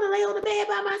want to lay on the bed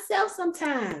by myself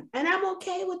sometime. And I'm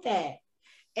okay with that.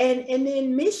 And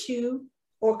then miss you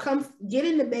or come get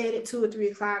in the bed at 2 or 3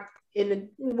 o'clock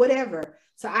whatever.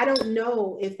 So I don't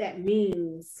know if that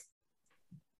means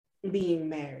being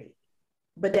married,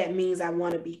 but that means I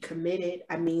want to be committed.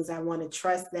 That means I want to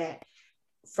trust that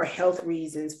for health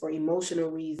reasons, for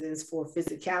emotional reasons, for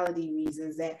physicality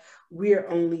reasons, that we're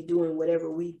only doing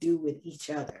whatever we do with each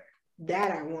other.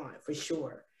 That I want for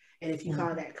sure. And if you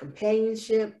call that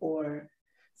companionship or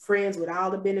friends with all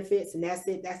the benefits and that's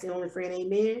it, that's the only friend,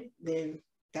 amen, then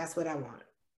that's what I want.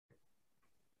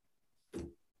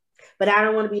 But I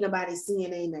don't want to be nobody's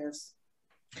CNA nurse.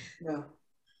 No.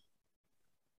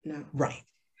 Right.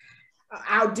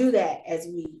 I'll do that as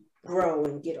we grow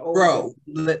and get older.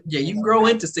 Yeah, you can grow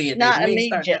into seeing not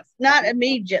immediately. Not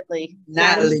immediately.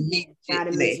 Yeah,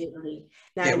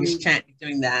 we can't be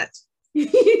doing that.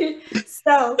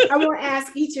 So I want to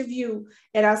ask each of you,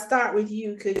 and I'll start with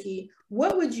you, Cookie.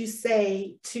 What would you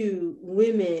say to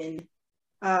women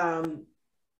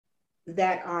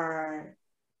that are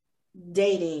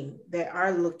dating, that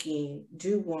are looking,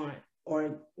 do want,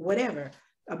 or whatever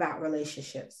about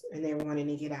relationships, and they're wanting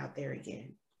to get out there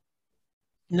again?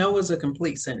 No is a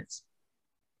complete sentence.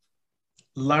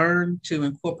 Learn to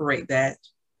incorporate that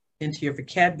into your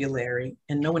vocabulary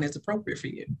and know when it's appropriate for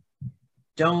you.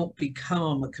 Don't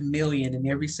become a chameleon in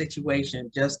every situation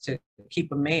just to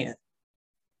keep a man.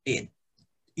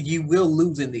 You will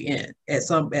lose in the end at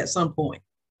some point.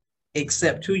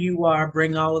 Accept who you are,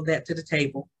 bring all of that to the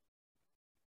table,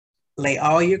 lay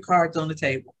all your cards on the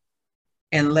table,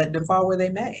 and let them fall where they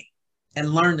may.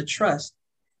 And learn to trust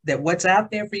that what's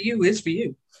out there for you is for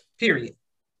you, period.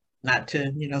 Not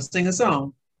to, sing a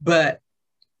song, but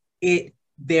be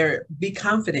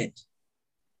confident.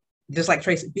 Just like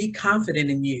Tracy, be confident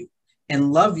in you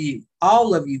and love you,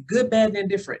 all of you, good, bad, and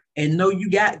indifferent, and know you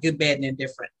got good, bad, and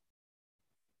indifferent.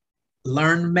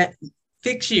 Learn,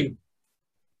 fix you.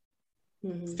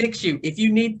 Mm-hmm. Fix you. If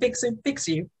you need fixing, fix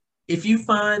you. If you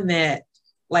find that,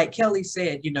 like Kelly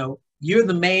said, you're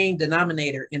the main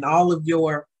denominator in all of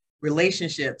your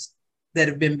relationships that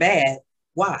have been bad,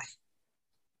 why?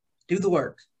 Do the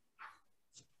work.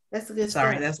 That's a good stuff.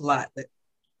 Sorry, that's a lot. But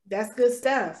that's good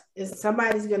stuff.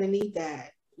 Somebody's going to need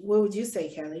that. What would you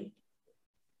say, Kelly?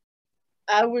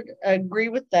 I would agree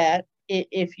with that.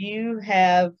 If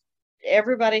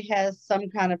everybody has some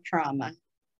kind of trauma,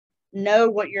 know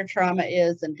what your trauma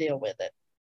is and deal with it.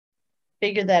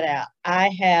 Figure that out.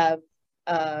 I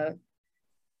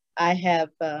have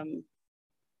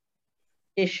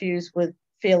issues with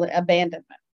feeling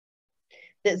abandonment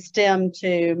that stemmed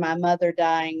to my mother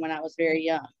dying when I was very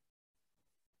young.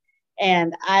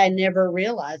 And I never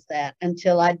realized that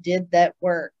until I did that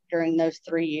work during those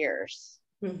 3 years.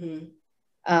 Mm-hmm.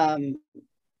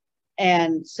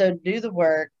 And so do the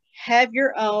work, have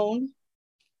your own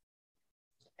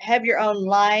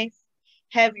life,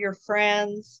 have your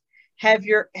friends, have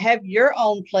your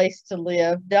own place to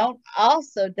live. Don't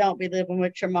be living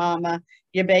with your mama,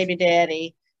 your baby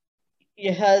daddy,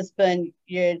 your husband,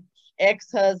 your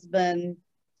ex-husband,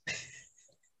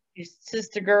 your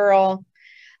sister girl.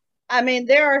 I mean,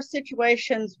 there are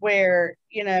situations where,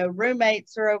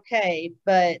 roommates are okay,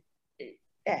 but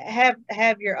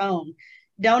have your own.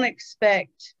 Don't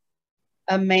expect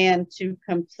a man to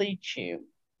complete you.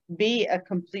 Be a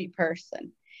complete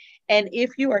person. And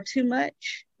if you are too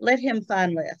much, let him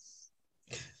find less.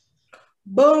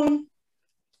 Boom.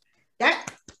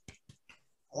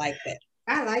 I like that.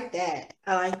 I like that.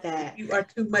 I like that. If you are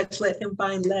too much, let him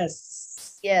find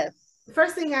less. Yes. The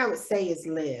first thing I would say is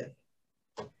live.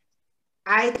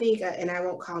 I think, and I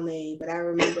won't call name, but I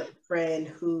remember a friend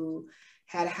who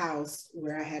had a house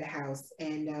where I had a house,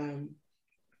 and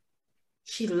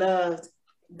she loved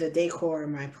the decor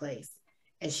in my place.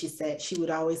 And she said, she would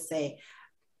always say,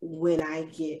 when I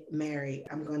get married,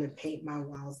 I'm going to paint my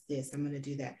walls this, I'm going to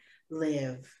do that.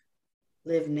 Live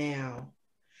now.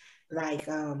 Like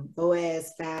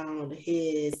Boaz found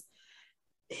his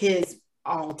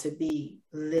all to be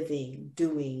living,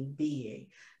 doing, being.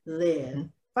 Live. Mm-hmm.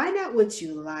 Find out what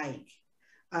you like.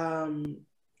 And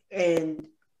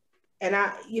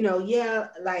I, yeah,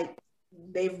 like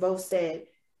they've both said,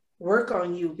 work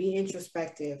on you, be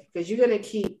introspective, because you're going to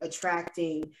keep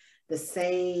attracting the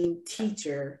same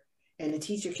teacher, and the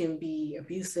teacher can be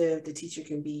abusive, the teacher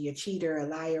can be a cheater, a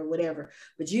liar, whatever,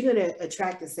 but you're going to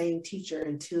attract the same teacher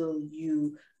until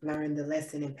you learn the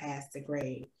lesson and pass the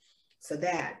grade. So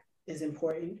that is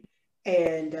important.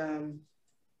 And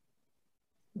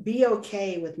be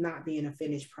okay with not being a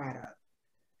finished product.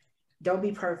 Don't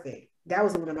be perfect. That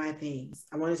was one of my things.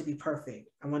 I wanted to be perfect.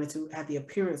 I wanted to have the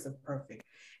appearance of perfect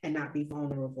and not be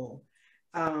vulnerable.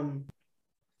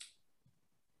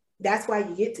 That's why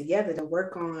you get together, to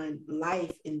work on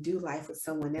life and do life with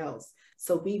someone else.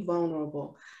 So be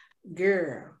vulnerable.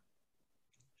 Girl,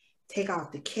 take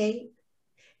off the cape.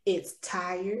 It's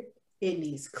tired. It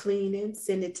needs cleaning.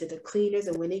 Send it to the cleaners.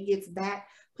 And when it gets back,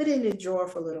 put it in the drawer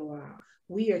for a little while.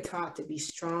 We are taught to be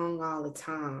strong all the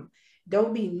time.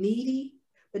 Don't be needy,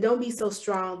 but don't be so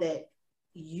strong that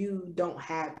you don't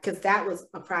have, because that was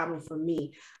a problem for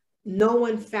me. No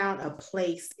one found a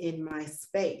place in my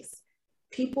space.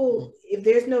 People, if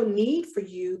there's no need for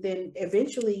you, then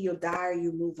eventually you'll die or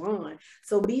you move on.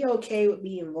 So be okay with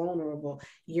being vulnerable.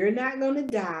 You're not going to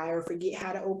die or forget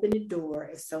how to open the door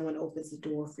if someone opens the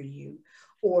door for you,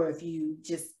 or if you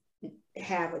just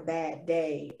have a bad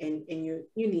day and you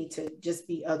need to just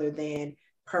be other than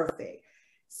perfect.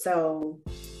 So,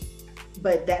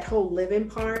 but that whole living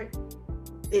part,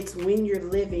 it's when you're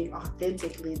living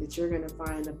authentically that you're going to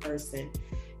find the person.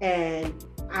 And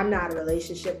I'm not a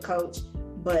relationship coach,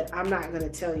 but I'm not going to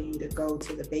tell you to go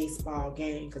to the baseball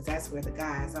game, because that's where the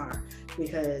guys are.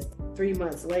 Because 3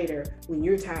 months later, when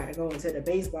you're tired of going to the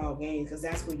baseball game, because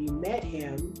that's where you met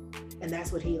him and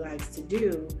that's what he likes to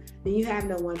do, then you have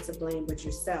no one to blame but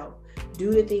yourself.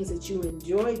 Do the things that you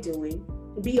enjoy doing.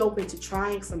 Be open to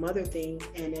trying some other things.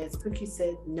 And as Cookie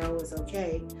said, no is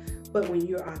okay. But when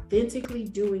you're authentically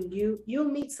doing you, you'll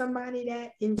meet somebody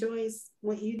that enjoys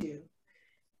what you do.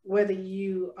 Whether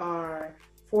you are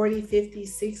 40, 50,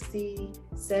 60,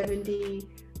 70.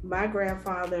 My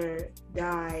grandfather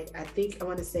died, I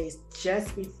want to say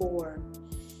just before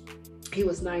he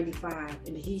was 95.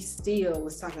 And he still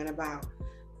was talking about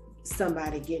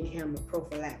somebody getting him a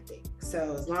prophylactic.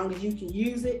 So as long as you can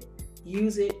use it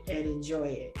and enjoy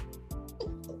it.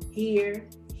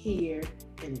 Here,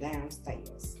 and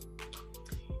downstairs.